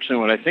unfortunately,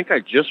 what I think I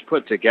just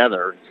put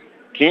together,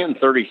 Canton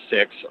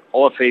 36,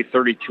 OFA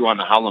 32 on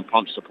the Howland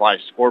Pump Supply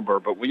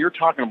scoreboard. But when you're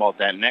talking about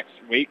that next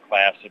weight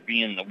class of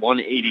being the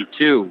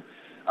 182,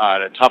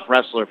 the tough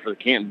wrestler for the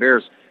Canton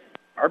Bears,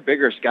 our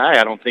biggest guy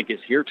I don't think is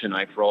here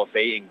tonight for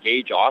OFA,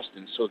 Engage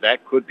Austin. So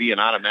that could be an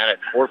automatic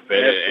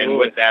forfeit. Absolutely. And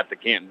with that, the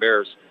Canton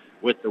Bears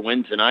with the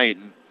win tonight.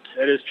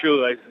 That is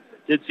true. I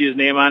did see his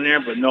name on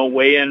there, but no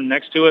weigh-in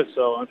next to it.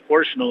 So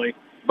unfortunately.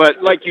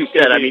 But like you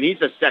said, I mean,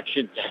 he's a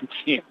Section 10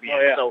 champion. Oh,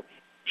 yeah. So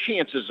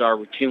chances are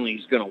routinely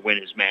he's going to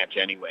win his match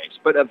anyways.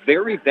 But a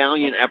very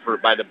valiant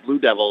effort by the Blue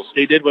Devils.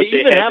 They did what they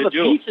even had have to a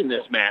do. piece in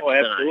this match Oh,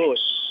 absolutely. tonight.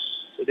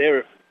 So they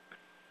were.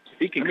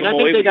 He can come I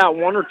away think they with got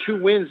one or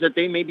two wins that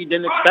they maybe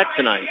didn't expect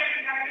tonight.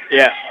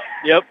 Yeah.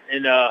 Yep.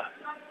 And like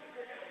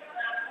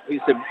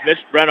you said, Mitch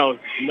Breno,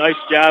 nice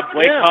job.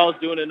 Blake Hall's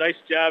doing a nice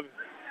job.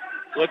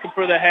 Looking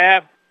for the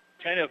half,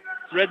 trying to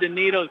thread the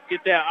needle, get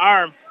that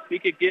arm. If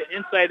he could get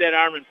inside that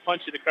arm and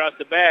punch it across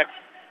the back,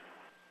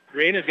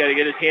 Raina's got to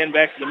get his hand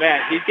back to the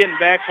mat. He's getting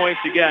back points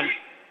again.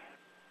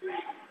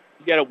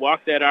 He's got to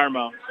walk that arm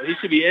out. So he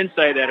should be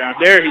inside that arm.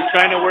 There, he's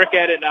trying to work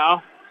at it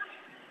now.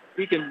 If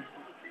he can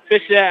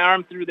fish that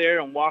arm through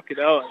there and walk it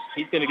out,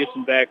 he's going to get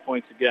some back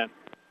points again.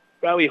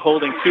 Probably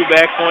holding 2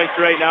 back points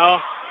right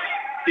now.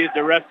 See if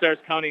the ref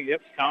starts counting.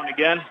 Yep, counting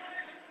again.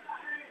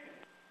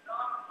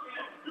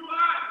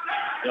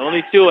 The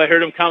only 2, I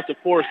heard him count to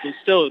 4, so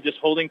still just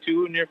holding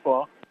 2 near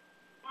fall.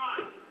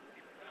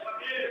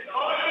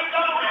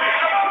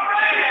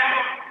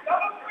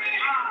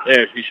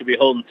 There, he should be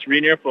holding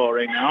 3 near fall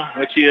right now,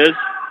 which he is.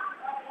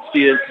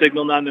 See his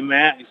signal on the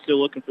mat. He's still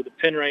looking for the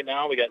pin right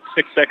now. We got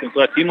 6 seconds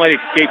left. He might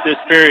escape this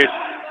period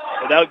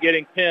without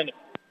getting pinned.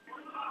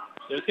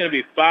 So it's going to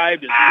be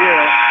 5-0.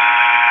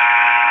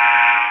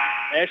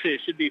 Actually,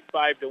 it should be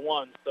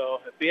 5-1.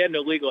 So if he had an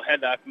illegal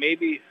headlock,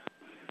 maybe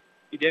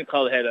he didn't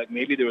call the headlock.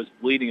 Maybe there was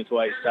bleeding, is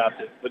why he stopped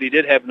it. But he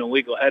did have an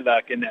illegal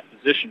headlock in that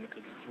position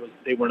because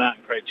they were not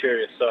in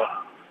criteria. So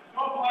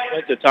I'd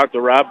like to talk to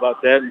Rob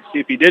about that and see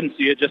if he didn't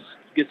see it, just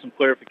to get some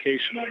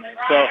clarification on that.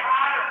 So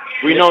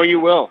we know you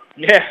will.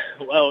 Yeah,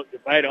 well,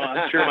 if I don't,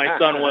 I'm sure my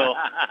son will.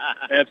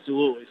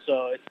 Absolutely.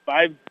 So it's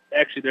 5.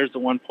 Actually, there's the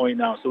 1 point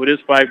now. So it is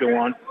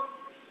 5-1.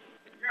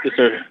 Just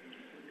our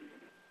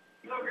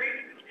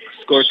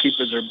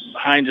scorekeepers are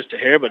behind just a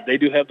hair, but they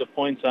do have the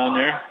points on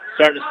there.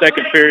 Starting the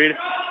second period.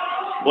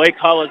 Blake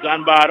Hull is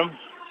on bottom.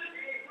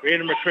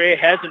 Brandon McCray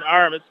has an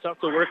arm. It's tough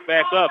to work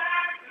back up.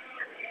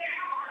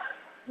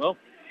 Well,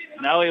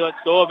 now he lets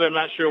go of it. I'm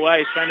not sure why.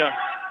 He's trying to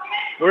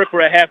work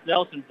for a half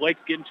Nelson. Blake's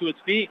getting to his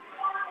feet.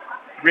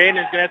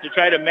 Brandon's going to have to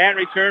try to mat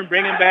return,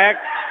 bring him back.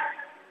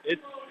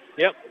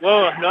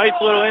 Whoa, nice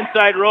little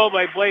inside roll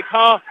by Blake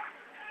Hull.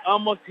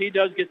 Almost, he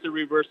does get the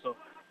reversal.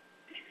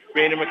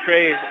 Brandon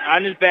McCray is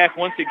on his back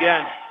once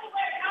again.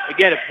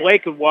 Again, if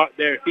Blake could walk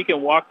there, if he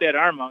can walk that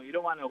arm out, you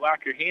don't want to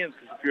lock your hands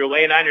because if you're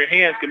laying on your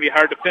hands, it's going to be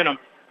hard to pin him.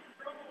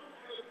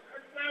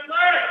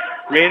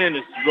 Brandon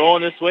is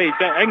rolling this way.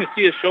 I can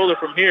see his shoulder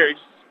from here. He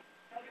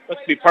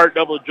must be part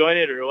double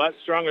jointed or a lot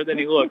stronger than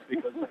he looks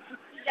because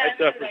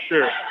that's for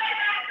sure.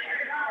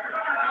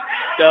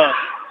 So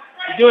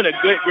he's doing a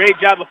great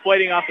job of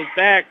fighting off his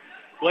back.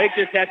 Blake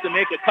just has to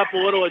make a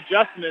couple little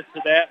adjustments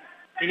to that.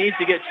 He needs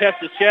to get chest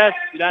to chest,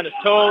 get on his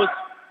toes.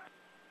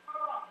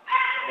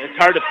 It's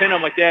hard to pin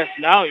him like that.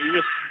 So now you're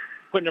just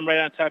putting him right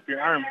on top of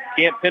your arm.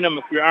 You can't pin him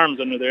if your arm's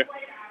under there.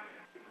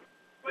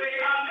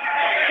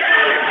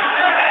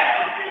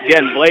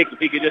 Again, Blake, if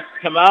he could just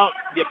come out,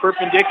 get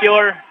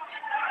perpendicular.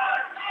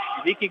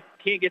 If he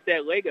can't get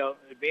that leg out,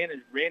 advantage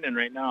Brandon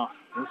right now.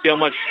 Let's see how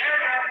much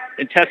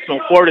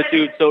intestinal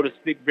fortitude, so to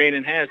speak,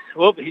 Brandon has.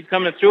 Whoop, he's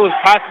coming through,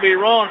 possibly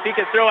rolling. If he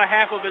could throw a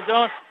half of his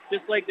own,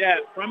 just like that,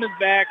 from his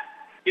back,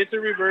 gets a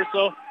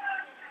reversal.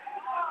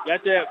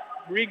 Got that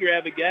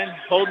re-grab again,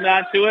 holding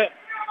on to it.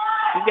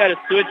 He's got to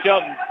switch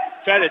up and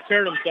try to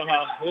turn him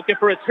somehow. Looking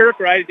for a Turk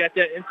ride. He's got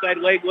that inside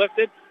leg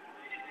lifted.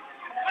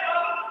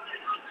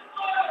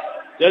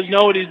 Does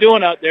know what he's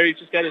doing out there. He's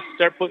just got to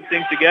start putting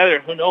things together.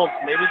 Who knows?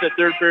 Maybe he's a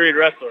third period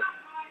wrestler.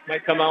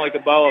 Might come out like a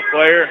ball of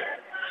fire.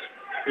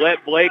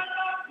 Let Blake,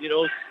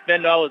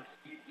 spend all his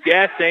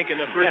gas tank in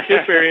the first 2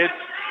 periods.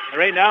 And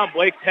right now,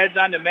 Blake's head's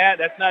on the mat.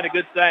 That's not a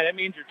good sign. That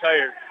means you're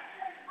tired.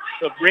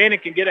 So if Brandon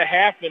can get a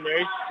half in there,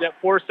 he's got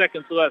 4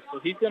 seconds left. So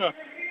he's going to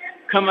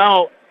come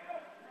out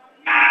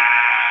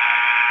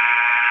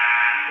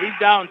he's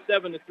down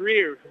 7-3,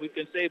 or we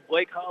can say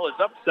Blake Hall is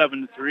up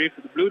 7-3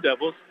 for the Blue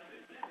Devils.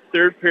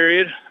 Third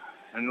period.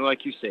 And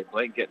like you say,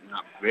 Blake getting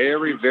up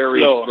very,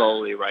 very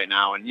slowly right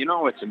now. And,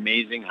 it's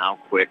amazing how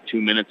quick 2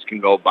 minutes can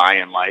go by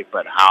in life,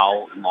 but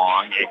how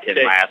long it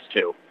can last,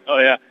 too. Oh,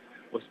 yeah.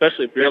 Well,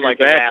 especially if you're like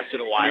it lasted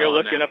a while. You're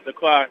looking up the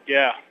clock,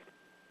 yeah.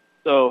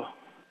 So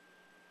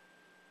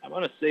I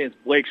want to say it's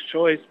Blake's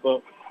choice,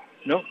 but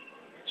nope.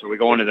 So we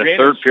go into the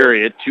third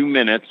period, 2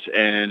 minutes,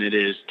 and it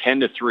is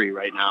 10-3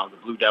 right now, the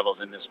Blue Devils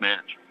in this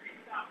match.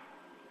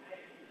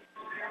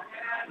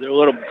 They're a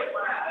little...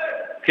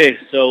 Okay,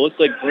 so it looks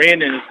like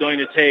Brandon is going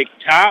to take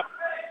top.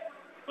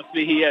 Must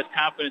be he has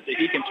confidence that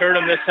he can turn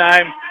him this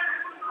time.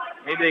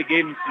 Maybe they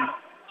gave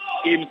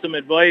him some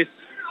advice.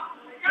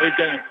 He's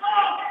gonna...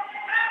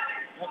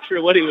 Not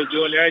sure what he was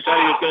doing there. I thought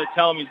he was going to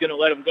tell him he's going to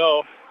let him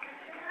go.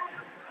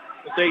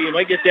 Looks like he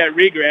might get that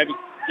re-grab. He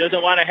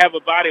doesn't want to have a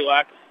body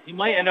lock. He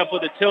might end up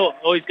with a tilt.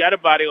 Oh, he's got a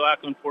body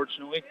lock,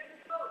 unfortunately.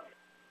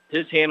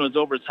 His hand was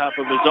over top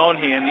of his own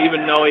hand,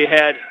 even though he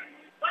had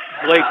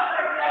Blake's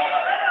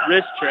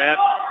wrist trap.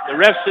 The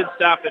ref should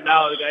stop it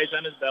now. The guy's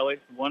on his belly.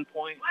 1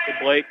 point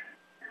to Blake.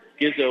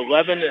 Gives it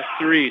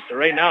 11-3. So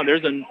right now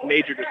there's a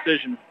major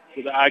decision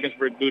for the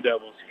Ogdensburg Blue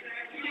Devils.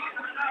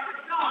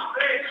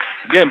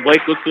 Again,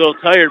 Blake looks a little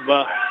tired,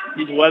 but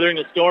he's weathering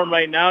the storm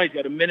right now. He's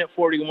got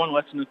 1:41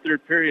 left in the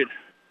third period.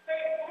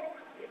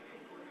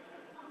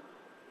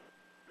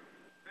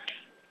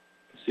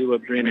 Let's see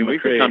what Brandon we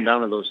could come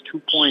down to those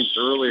 2 points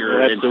earlier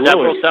and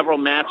several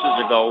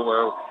matches ago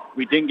where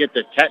we didn't get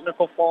the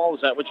technical fall.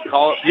 Is that what you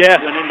call it?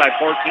 Yeah. Went in by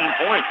 14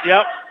 points.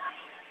 Yep.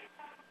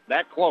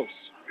 That close.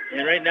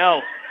 And right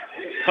now,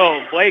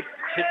 Blake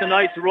hits a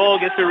nice roll,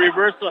 gets a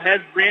reversal,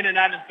 has Brandon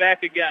on his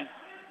back again.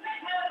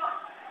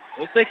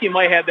 Looks like he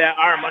might have that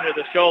arm under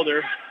the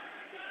shoulder.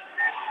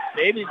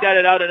 Maybe he's got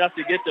it out enough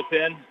to get the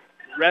pin.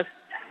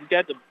 He's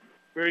got the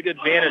very good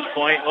vantage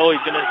point. Oh, he's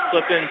going to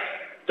slip in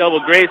double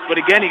grace. But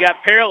again, he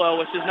got parallel,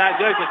 which is not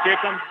good because here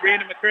comes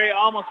Brandon McCray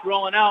almost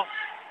rolling out.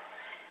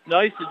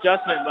 Nice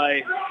adjustment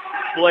by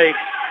Blake.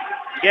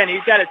 Again,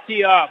 he's got to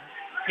tee off.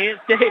 Can't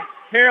stay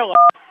parallel.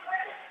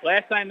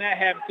 Last time that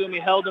happened to him, he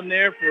held him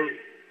there for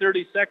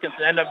 30 seconds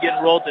and ended up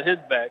getting rolled to his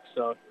back.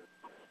 So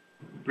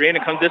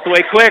Brandon comes this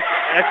way quick.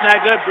 That's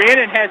not good.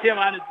 Brandon has him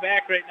on his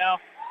back right now.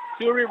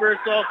 To a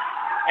reversal.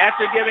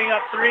 After giving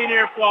up 3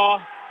 near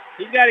fall,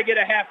 he's got to get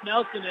a half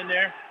Nelson in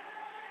there.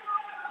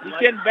 He's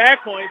getting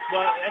back points,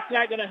 but that's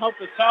not going to help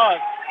the cause.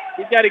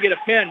 He's got to get a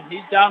pin.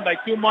 He's down by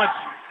too much.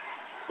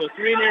 So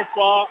 3 near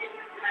fall,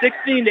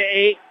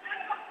 16-8.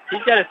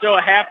 He's got to throw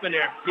a half in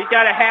there. He's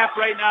got a half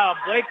right now.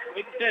 Blake,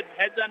 like I said,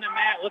 heads on the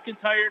mat, looking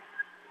tired.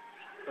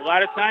 A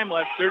lot of time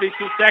left, 32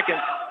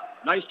 seconds.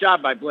 Nice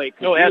job by Blake.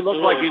 No, he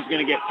looked like he was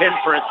going to get pinned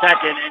for a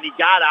second, and he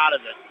got out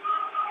of it.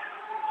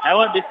 I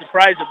wouldn't be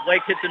surprised if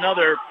Blake hits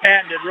another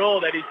patented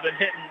roll that he's been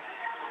hitting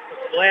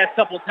the last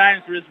couple of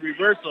times for his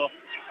reversal.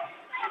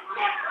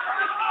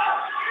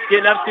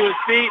 Getting up to his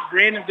feet.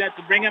 Brandon's got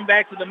to bring him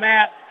back to the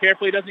mat.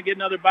 Carefully doesn't get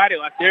another body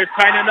lock. There's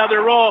trying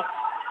another roll.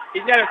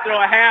 He's got to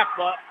throw a half,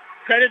 but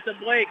credit to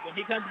Blake. When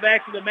he comes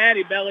back to the mat,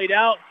 he bellied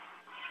out.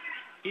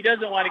 He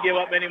doesn't want to give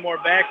up any more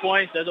back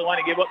points, doesn't want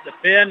to give up the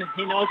pin.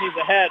 He knows he's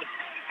ahead.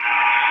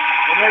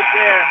 And right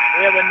there,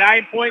 we have a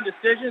 9-point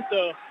decision,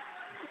 so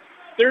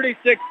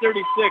 36-36.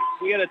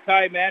 We got a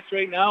tie match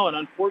right now, and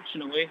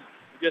unfortunately,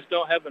 we just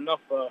don't have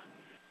enough,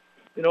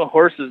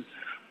 horses.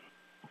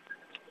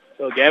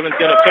 So Gavin's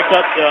going to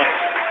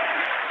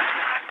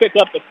pick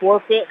up the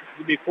forfeit.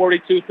 It'll be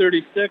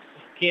 42-36.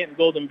 Canton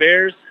Golden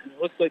Bears. And it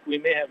looks like we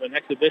may have an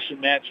exhibition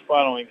match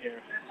following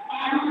here.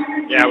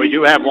 Yeah, we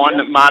do have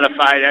one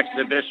modified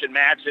exhibition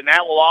match, and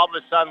that will all of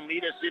a sudden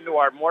lead us into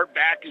our Mort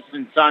Backus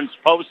 & Sons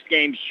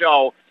post-game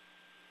show.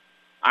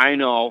 I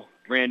know,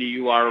 Randy,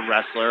 you are a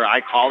wrestler.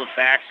 I call the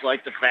facts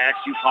like the facts.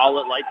 You call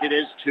it like it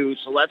is, too.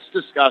 So let's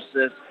discuss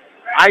this.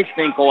 I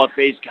think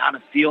OFA's got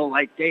to feel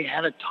like they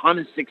had a ton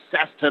of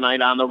success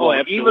tonight on the road.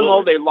 Absolutely. Even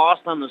though they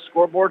lost on the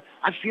scoreboard,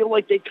 I feel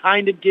like they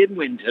kind of did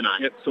win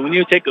tonight. Yep. So when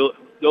you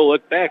go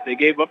look back, they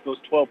gave up those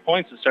 12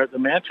 points to start the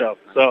matchup.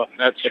 So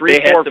that's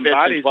 3 forfeits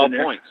and 12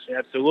 points.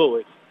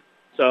 Absolutely.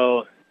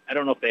 So I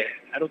don't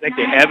think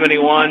they have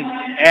anyone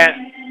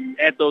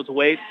at those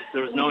weights.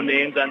 There was no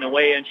names on the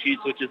weigh-in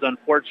sheets, which is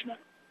unfortunate.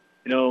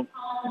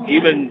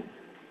 Even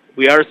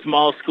we are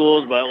small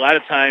schools, but a lot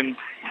of times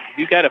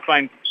you got to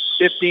find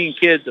 15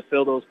 kids to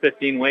fill those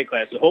 15 weight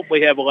classes. Hopefully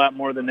we have a lot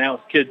more than that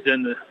with kids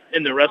in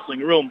the wrestling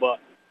room, but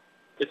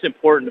it's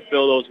important to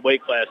fill those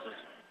weight classes.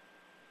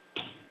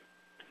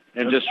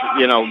 And just,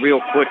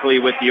 real quickly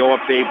with the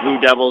OFA Blue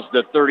Devils,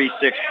 the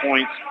 36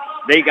 points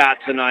they got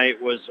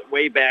tonight was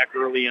way back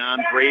early on.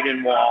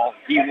 Braden Wall,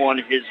 he won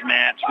his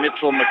match.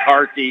 Mitchell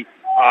McCarthy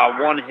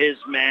won his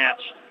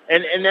match.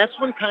 And that's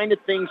when kind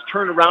of things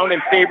turn around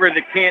in favor of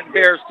the Canton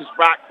Bears because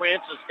Brock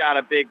Francis got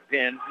a big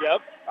pin.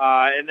 Yep.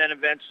 And then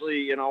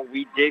eventually,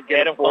 we did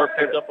get a forfeit.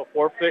 Picked up a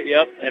forfeit,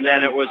 yep. And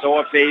then it was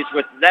OFAs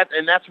with that,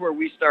 and that's where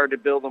we started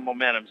to build the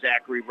momentum.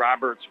 Zachary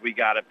Roberts, we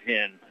got a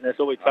pin. That's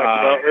what we talked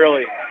about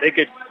early. They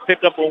could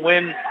pick up a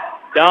win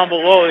down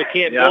below the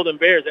Canton Golden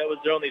Bears. That was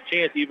their only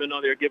chance, even though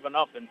they're giving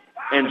up.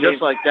 And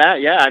just like that,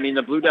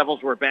 the Blue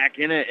Devils were back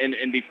in it,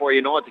 and before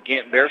you know it, the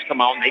Canton Bears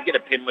come out, and they get a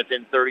pin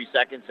within 30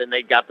 seconds, and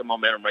they got the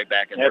momentum right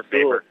back in their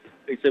favor.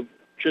 Except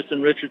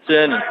Tristan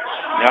Richardson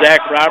and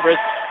Zach Roberts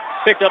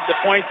picked up the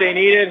points they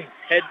needed.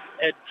 Had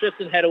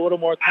Tristan had a little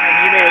more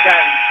time, he may have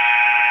gotten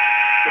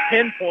the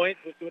pin point,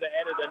 which would have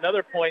added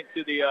another point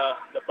to the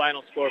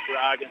final score for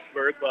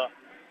Ogdensburg. But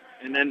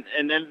And then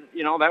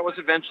that was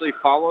eventually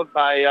followed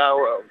by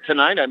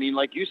tonight. I mean,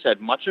 like you said,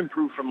 much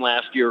improved from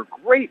last year.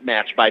 Great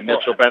match by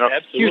Mitchell Benno.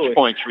 Absolutely. Huge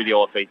points for the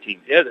OFA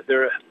team. Yeah,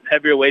 their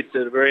heavier weights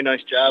did a very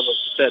nice job. Like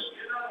I said,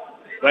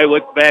 I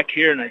look back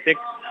here, and I think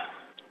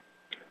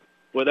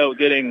without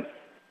getting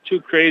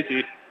too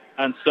crazy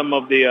on some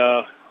of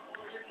the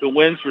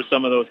wins for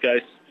some of those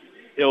guys,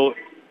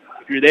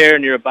 if you're there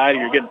and you're a body,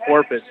 you're getting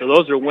forfeits. So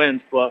those are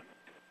wins, but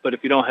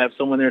if you don't have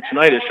someone there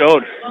tonight, it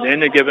showed. Then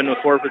they're giving the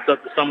forfeits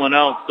up to someone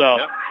else. So,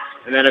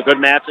 And then a good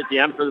match at the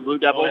end for the Blue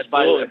Devils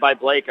by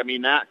Blake. I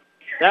mean, that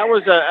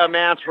was a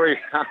match where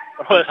he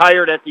was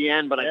tired at the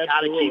end, but I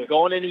got to keep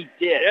going, and he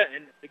did. Yeah,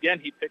 and again,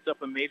 he picked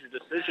up a major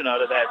decision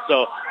out of that.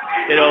 So,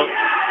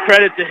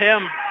 credit to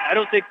him.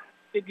 I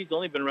think he's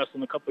only been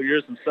wrestling a couple of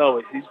years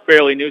himself. He's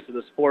fairly new to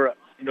the sport.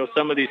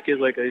 Some of these kids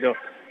like,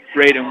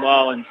 Braden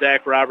Wall and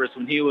Zach Roberts,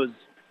 when he was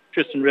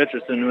Tristan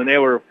Richardson, when they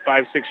were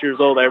 5, 6 years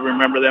old, I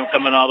remember them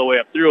coming all the way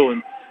up through.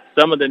 And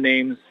some of the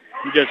names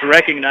you just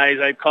recognize.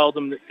 I called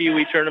them the Pee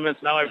Wee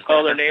tournaments. Now I've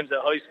called their names at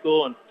high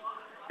school. And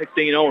next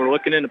thing you know, we're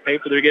looking in the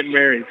paper, they're getting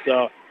married.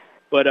 So,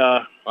 but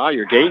wow,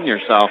 you're dating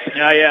yourself.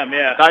 Yeah, I am.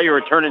 Yeah. I thought you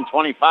were turning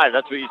 25.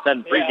 That's what you said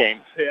in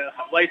pregame. Yeah.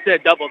 Like I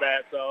said, double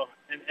that. So,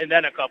 and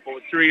then a couple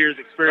with 3 years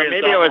experience.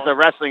 So maybe it was a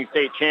wrestling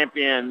state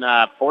champion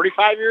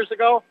 45 years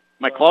ago.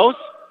 Am I close?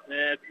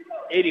 Yeah,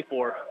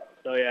 84.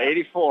 So yeah.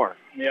 84.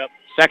 Yep.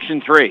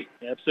 Section 3.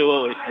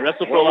 Absolutely.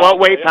 What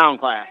weight pound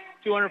class?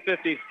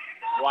 250.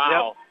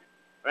 Wow.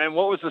 Yep. And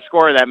what was the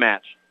score of that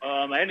match?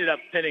 I ended up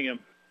pinning him.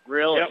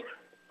 Really?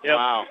 Yep.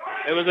 Wow.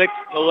 It was like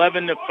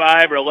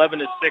 11-5 or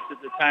 11-6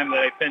 at the time that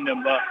I pinned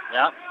him. But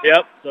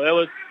yep. So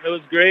it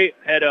was great.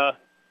 Had a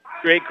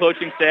great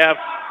coaching staff.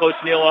 Coach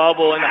Neil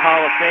Albo in the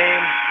Hall of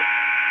Fame.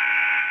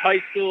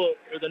 High school,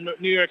 or the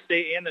New York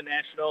State and the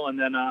National, and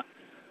then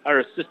our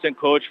assistant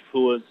coach,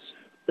 who was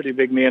a pretty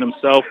big man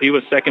himself. He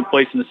was second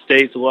place in the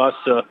States, lost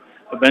to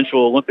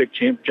eventual Olympic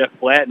champ Jeff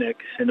Blatnick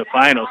in the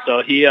final.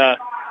 So he,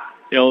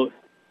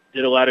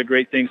 did a lot of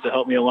great things to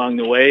help me along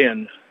the way,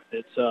 and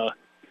it's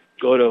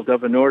go to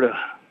Governor to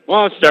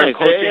start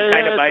coaching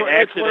kind of by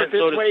accident,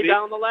 so to speak.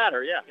 Down the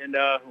ladder, yeah. And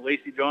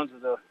Lacey Jones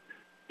is a,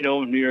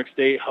 New York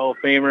State Hall of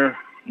Famer,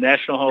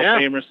 National Hall of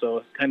Famer, so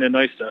it's kind of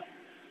nice to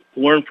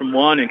learn from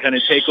one and kind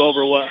of take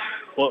over what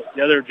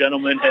the other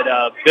gentleman had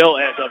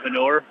built at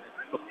Governor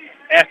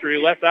after he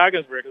left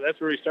Ogdensburg. That's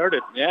where he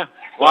started. Yeah.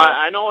 Well,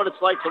 I know what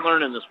it's like to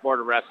learn in the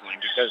sport of wrestling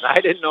because I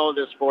didn't know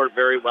this sport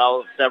very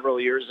well several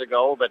years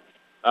ago, but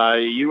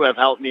you have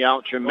helped me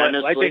out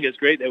tremendously. Well, I think it's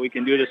great that we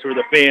can do this for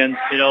the fans.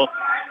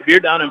 If you're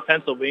down in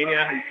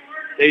Pennsylvania,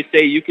 they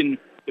say you can,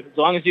 as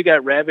long as you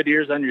got rabbit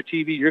ears on your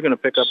TV, you're going to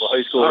pick up a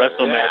high school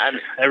wrestling match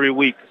every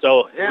week.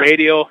 So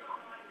radio,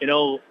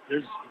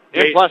 there's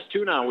and plus,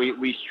 too, now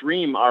we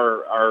stream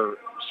our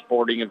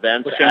sporting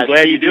events which I'm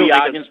glad you do.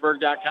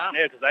 Ogdensburg.com.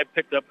 Yeah, because I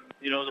picked up,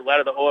 a lot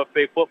of the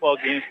OFA football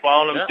games,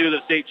 following them through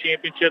the state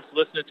championships,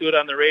 listening to it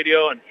on the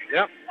radio.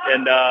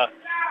 And, of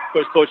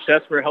course, Coach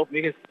Tesmer helped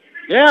me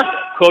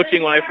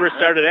coaching when I first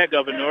started at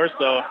Governor.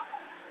 So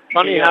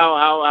funny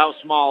how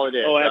small it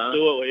is. Oh,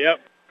 absolutely,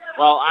 yep.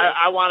 Well,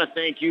 I want to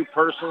thank you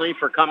personally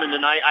for coming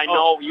tonight. I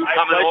know you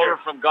coming over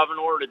from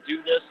Governor to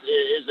do this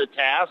is a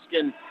task,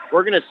 and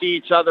we're going to see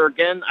each other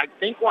again, I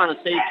want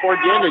to say, toward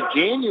the end of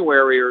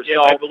January or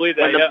so. I believe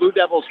that, when the Blue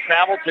Devils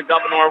travel to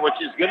Governor, which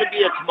is going to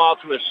be a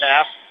tumultuous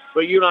task.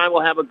 But you and I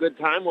will have a good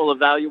time. We'll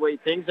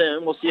evaluate things,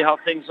 and we'll see how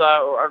things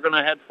are going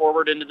to head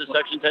forward into the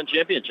Section 10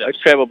 championship. I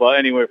travel about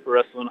anywhere for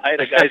wrestling. I had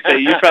a guy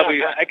say,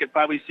 I could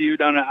probably see you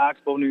down at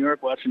Oxbow, New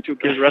York, watching two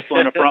kids wrestle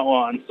on the front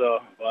lawn.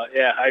 So,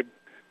 I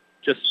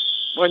just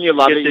when you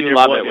love it, you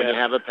love it. When you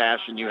have a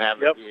passion, you have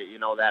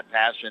that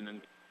passion.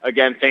 And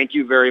again, thank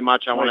you very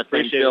much. I want to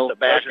thank Bill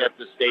back at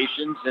the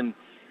stations. And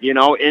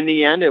in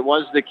the end, it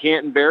was the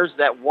Canton Bears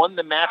that won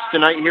the match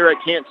tonight here at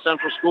Canton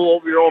Central School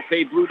over your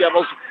OFA Blue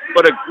Devils.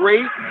 But a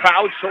great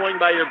crowd showing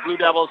by your Blue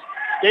Devils.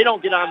 They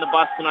don't get on the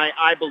bus tonight,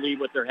 I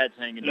believe, with their heads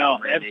hanging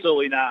down. No,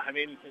 absolutely not. I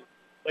mean,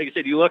 like I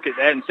said, you look at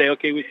that and say,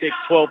 okay, we take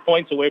 12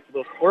 points away for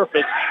those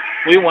forfeits.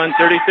 We won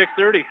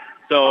 36-30.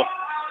 So,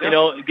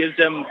 it gives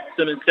them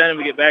some incentive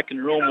to get back in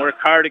the room, work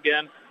hard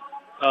again.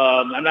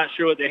 I'm not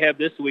sure what they have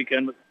this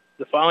weekend, but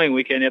the following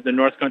weekend you have the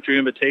North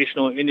Country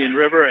Invitational, Indian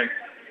River,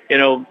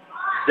 and,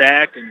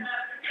 Zach and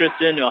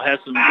Tristan, they'll have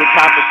some good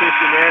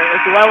competition there,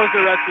 as well as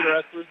the rest of the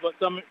wrestlers, but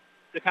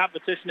the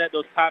competition that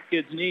those top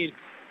kids need.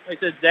 like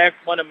I said, Zach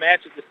won a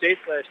match at the States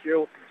last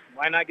year.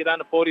 Why not get on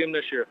the podium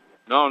this year?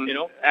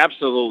 No,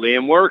 absolutely.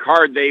 And work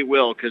hard they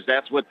will, because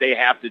that's what they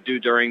have to do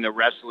during the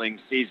wrestling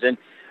season.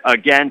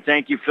 Again,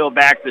 thank you, Phil,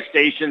 back the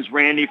stations,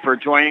 Randy, for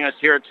joining us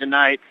here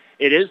tonight.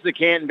 It is the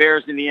Canton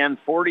Bears in the end,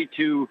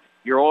 42,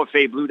 your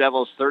OFA Blue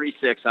Devils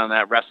 36 on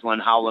that Wrestling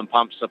Howland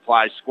Pump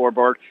Supply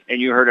scoreboard. And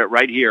you heard it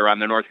right here on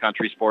the North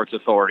Country Sports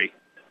Authority.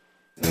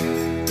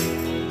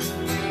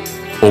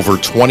 Over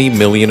 20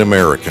 million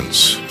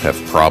Americans have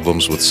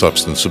problems with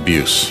substance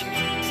abuse.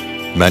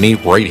 Many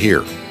right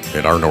here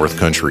in our North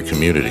Country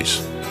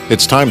communities.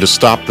 It's time to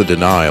stop the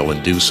denial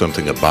and do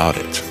something about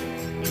it.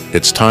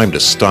 It's time to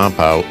stomp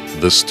out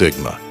the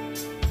stigma.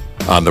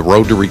 On the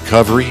road to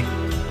recovery,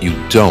 you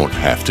don't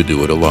have to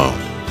do it alone.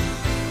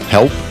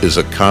 Help is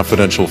a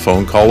confidential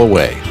phone call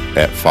away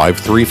at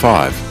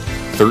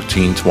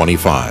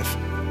 535-1325.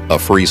 A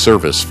free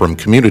service from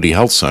Community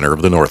Health Center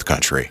of the North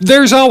Country.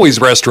 There's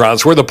always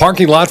restaurants where the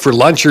parking lot for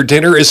lunch or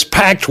dinner is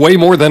packed way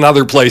more than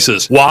other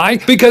places. Why?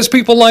 Because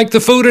people like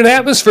the food and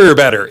atmosphere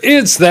better.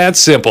 It's that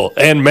simple.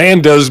 And man,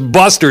 does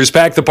Buster's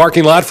pack the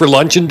parking lot for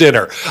lunch and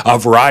dinner. A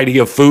variety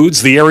of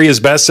foods, the area's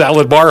best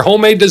salad bar,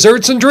 homemade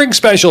desserts, and drink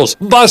specials.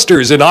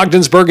 Buster's in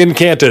Ogdensburg and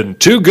Canton.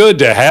 Too good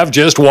to have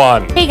just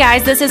one. Hey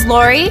guys, this is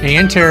Lori.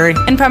 And Terry.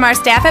 And from our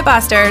staff at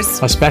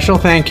Buster's, a special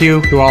thank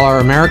you to all our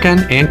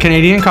American and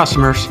Canadian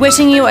customers.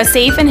 Wishing you a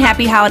safe and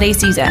happy holiday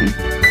season.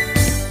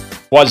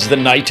 Was the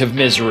night of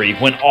misery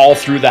when all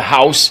through the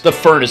house the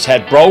furnace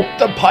had broke,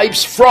 the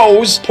pipes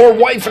froze, poor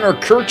wife in her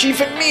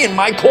kerchief and me in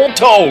my cold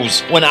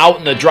toes. When out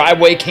in the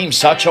driveway came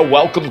such a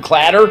welcome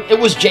clatter, it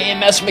was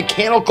JMS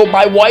Mechanical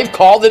my wife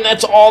called, and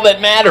that's all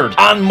that mattered.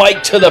 On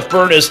Mike to the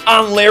furnace,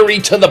 on Larry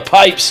to the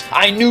pipes,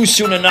 I knew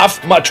soon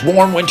enough much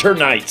warm winter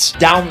nights.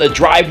 Down the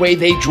driveway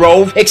they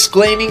drove,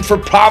 exclaiming for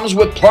problems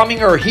with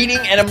plumbing or heating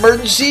and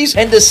emergencies,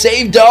 and to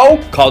save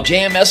dough, call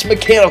JMS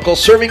Mechanical,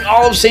 serving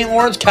all of St.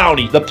 Lawrence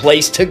County, the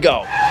place to go.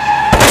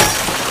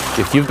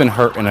 If you've been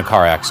hurt in a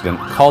car accident,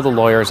 call the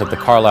lawyers at the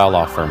Carlisle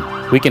Law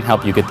Firm. We can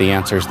help you get the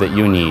answers that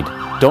you need.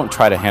 Don't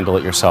try to handle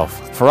it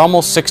yourself. For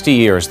almost 60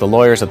 years, the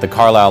lawyers at the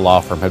Carlisle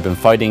Law Firm have been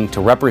fighting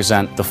to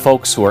represent the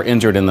folks who are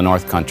injured in the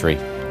North Country,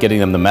 getting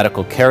them the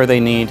medical care they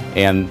need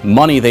and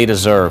money they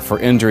deserve for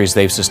injuries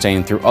they've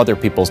sustained through other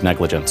people's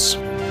negligence.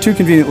 2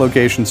 convenient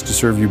locations to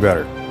serve you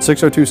better: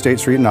 602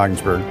 State Street in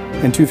Ogdensburg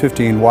and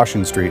 215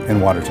 Washington Street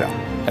in Watertown.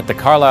 At the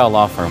Carlisle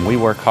Law Firm, we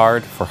work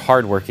hard for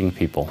hard-working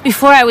people.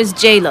 Before I was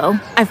J-Lo,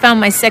 I found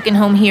my second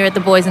home here at the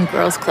Boys and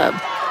Girls Club.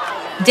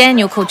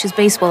 Daniel coaches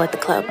baseball at the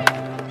club.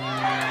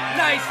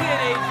 Nice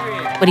hit,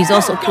 Adrian. But he's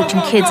also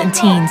coaching kids and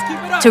teens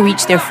to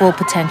reach their full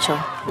potential.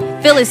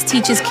 Phyllis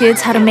teaches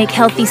kids how to make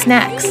healthy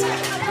snacks,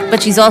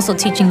 but she's also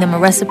teaching them a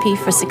recipe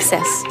for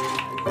success.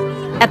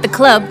 At the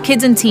club,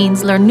 kids and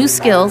teens learn new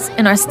skills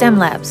in our STEM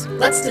labs.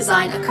 Let's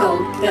design a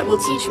code that will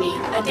teach me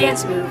a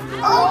dance move.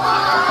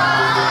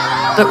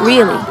 But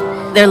really,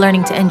 they're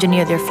learning to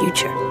engineer their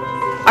future.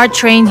 Our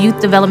trained youth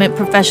development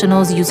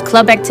professionals use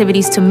club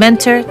activities to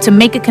mentor, to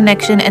make a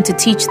connection, and to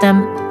teach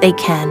them they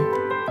can.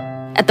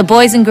 At the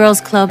Boys and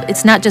Girls Club,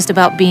 it's not just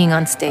about being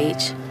on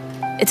stage.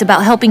 It's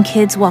about helping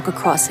kids walk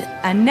across it.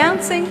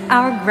 Announcing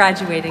our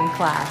graduating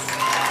class.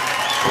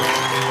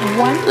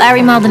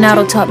 Larry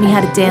Maldonado taught me how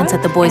to dance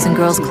at the Boys and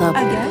Girls Club.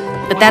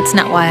 But that's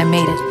not why I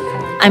made it.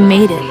 I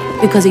made it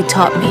because he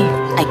taught me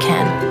I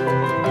can.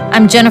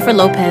 I'm Jennifer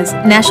Lopez,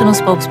 National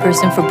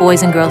Spokesperson for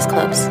Boys and Girls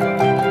Clubs.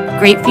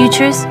 Great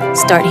futures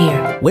start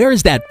here. Where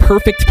is that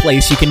perfect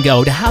place you can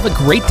go to have a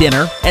great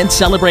dinner and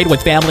celebrate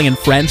with family and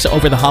friends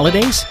over the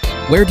holidays?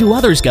 Where do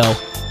others go?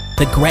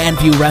 The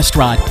Grandview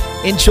Restaurant.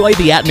 Enjoy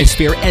the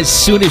atmosphere as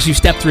soon as you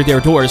step through their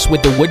doors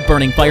with the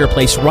wood-burning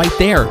fireplace right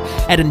there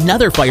and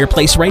another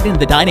fireplace right in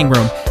the dining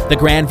room. The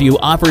Grandview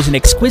offers an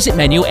exquisite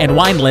menu and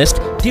wine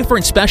list,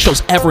 different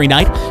specials every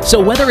night. So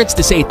whether it's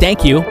to say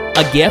thank you,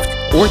 a gift,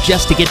 or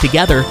just to get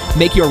together,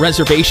 make your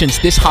reservations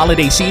this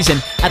holiday season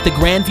at the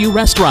Grandview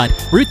Restaurant,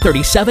 Route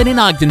 37 in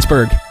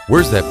Ogdensburg.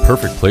 Where's that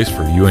perfect place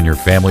for you and your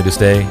family to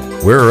stay?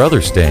 Where are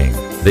others staying?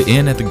 The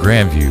Inn at the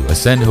Grandview,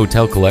 Ascend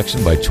Hotel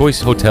Collection by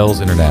Choice Hotels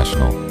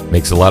International.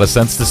 Makes a lot of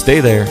sense to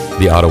stay there.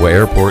 The Ottawa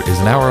Airport is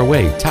an hour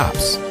away,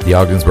 tops. The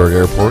Ogdensburg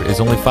Airport is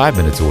only 5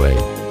 minutes away.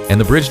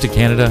 And the bridge to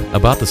Canada,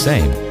 about the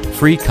same.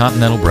 Free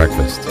continental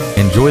breakfast.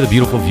 Enjoy the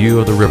beautiful view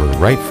of the river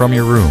right from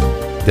your room.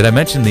 Did I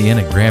mention the Inn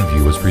at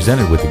Grandview was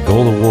presented with the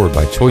Gold Award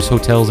by Choice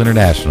Hotels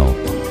International?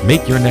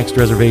 Make your next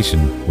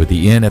reservation with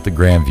the Inn at the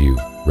Grandview,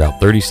 Route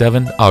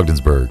 37,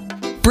 Ogdensburg.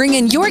 Bring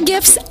in your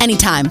gifts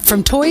anytime,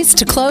 from toys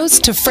to clothes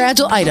to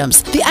fragile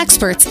items. The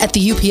experts at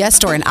the UPS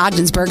store in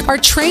Ogdensburg are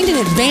trained in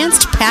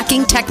advanced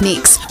packing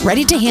techniques,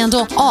 ready to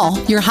handle all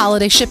your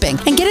holiday shipping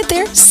and get it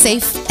there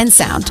safe and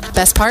sound.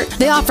 Best part,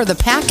 they offer the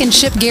pack and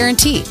ship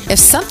guarantee. If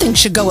something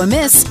should go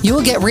amiss, you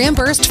will get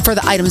reimbursed for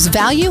the item's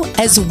value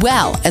as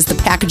well as the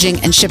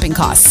packaging and shipping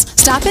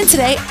costs. Stop in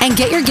today and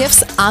get your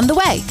gifts on the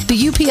way.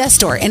 The UPS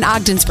store in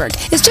Ogdensburg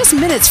is just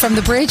minutes from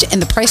the bridge in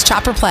the Price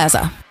Chopper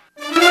Plaza.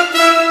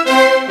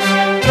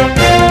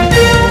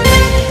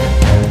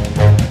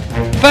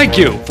 Thank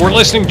you for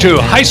listening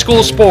to High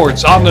School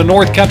Sports on the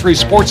North Country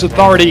Sports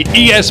Authority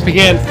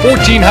ESPN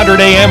 1400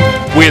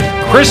 AM with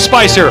Chris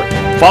Spicer.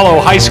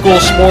 Follow high school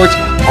sports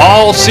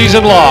all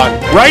season long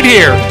right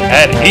here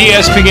at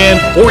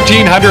ESPN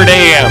 1400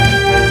 AM.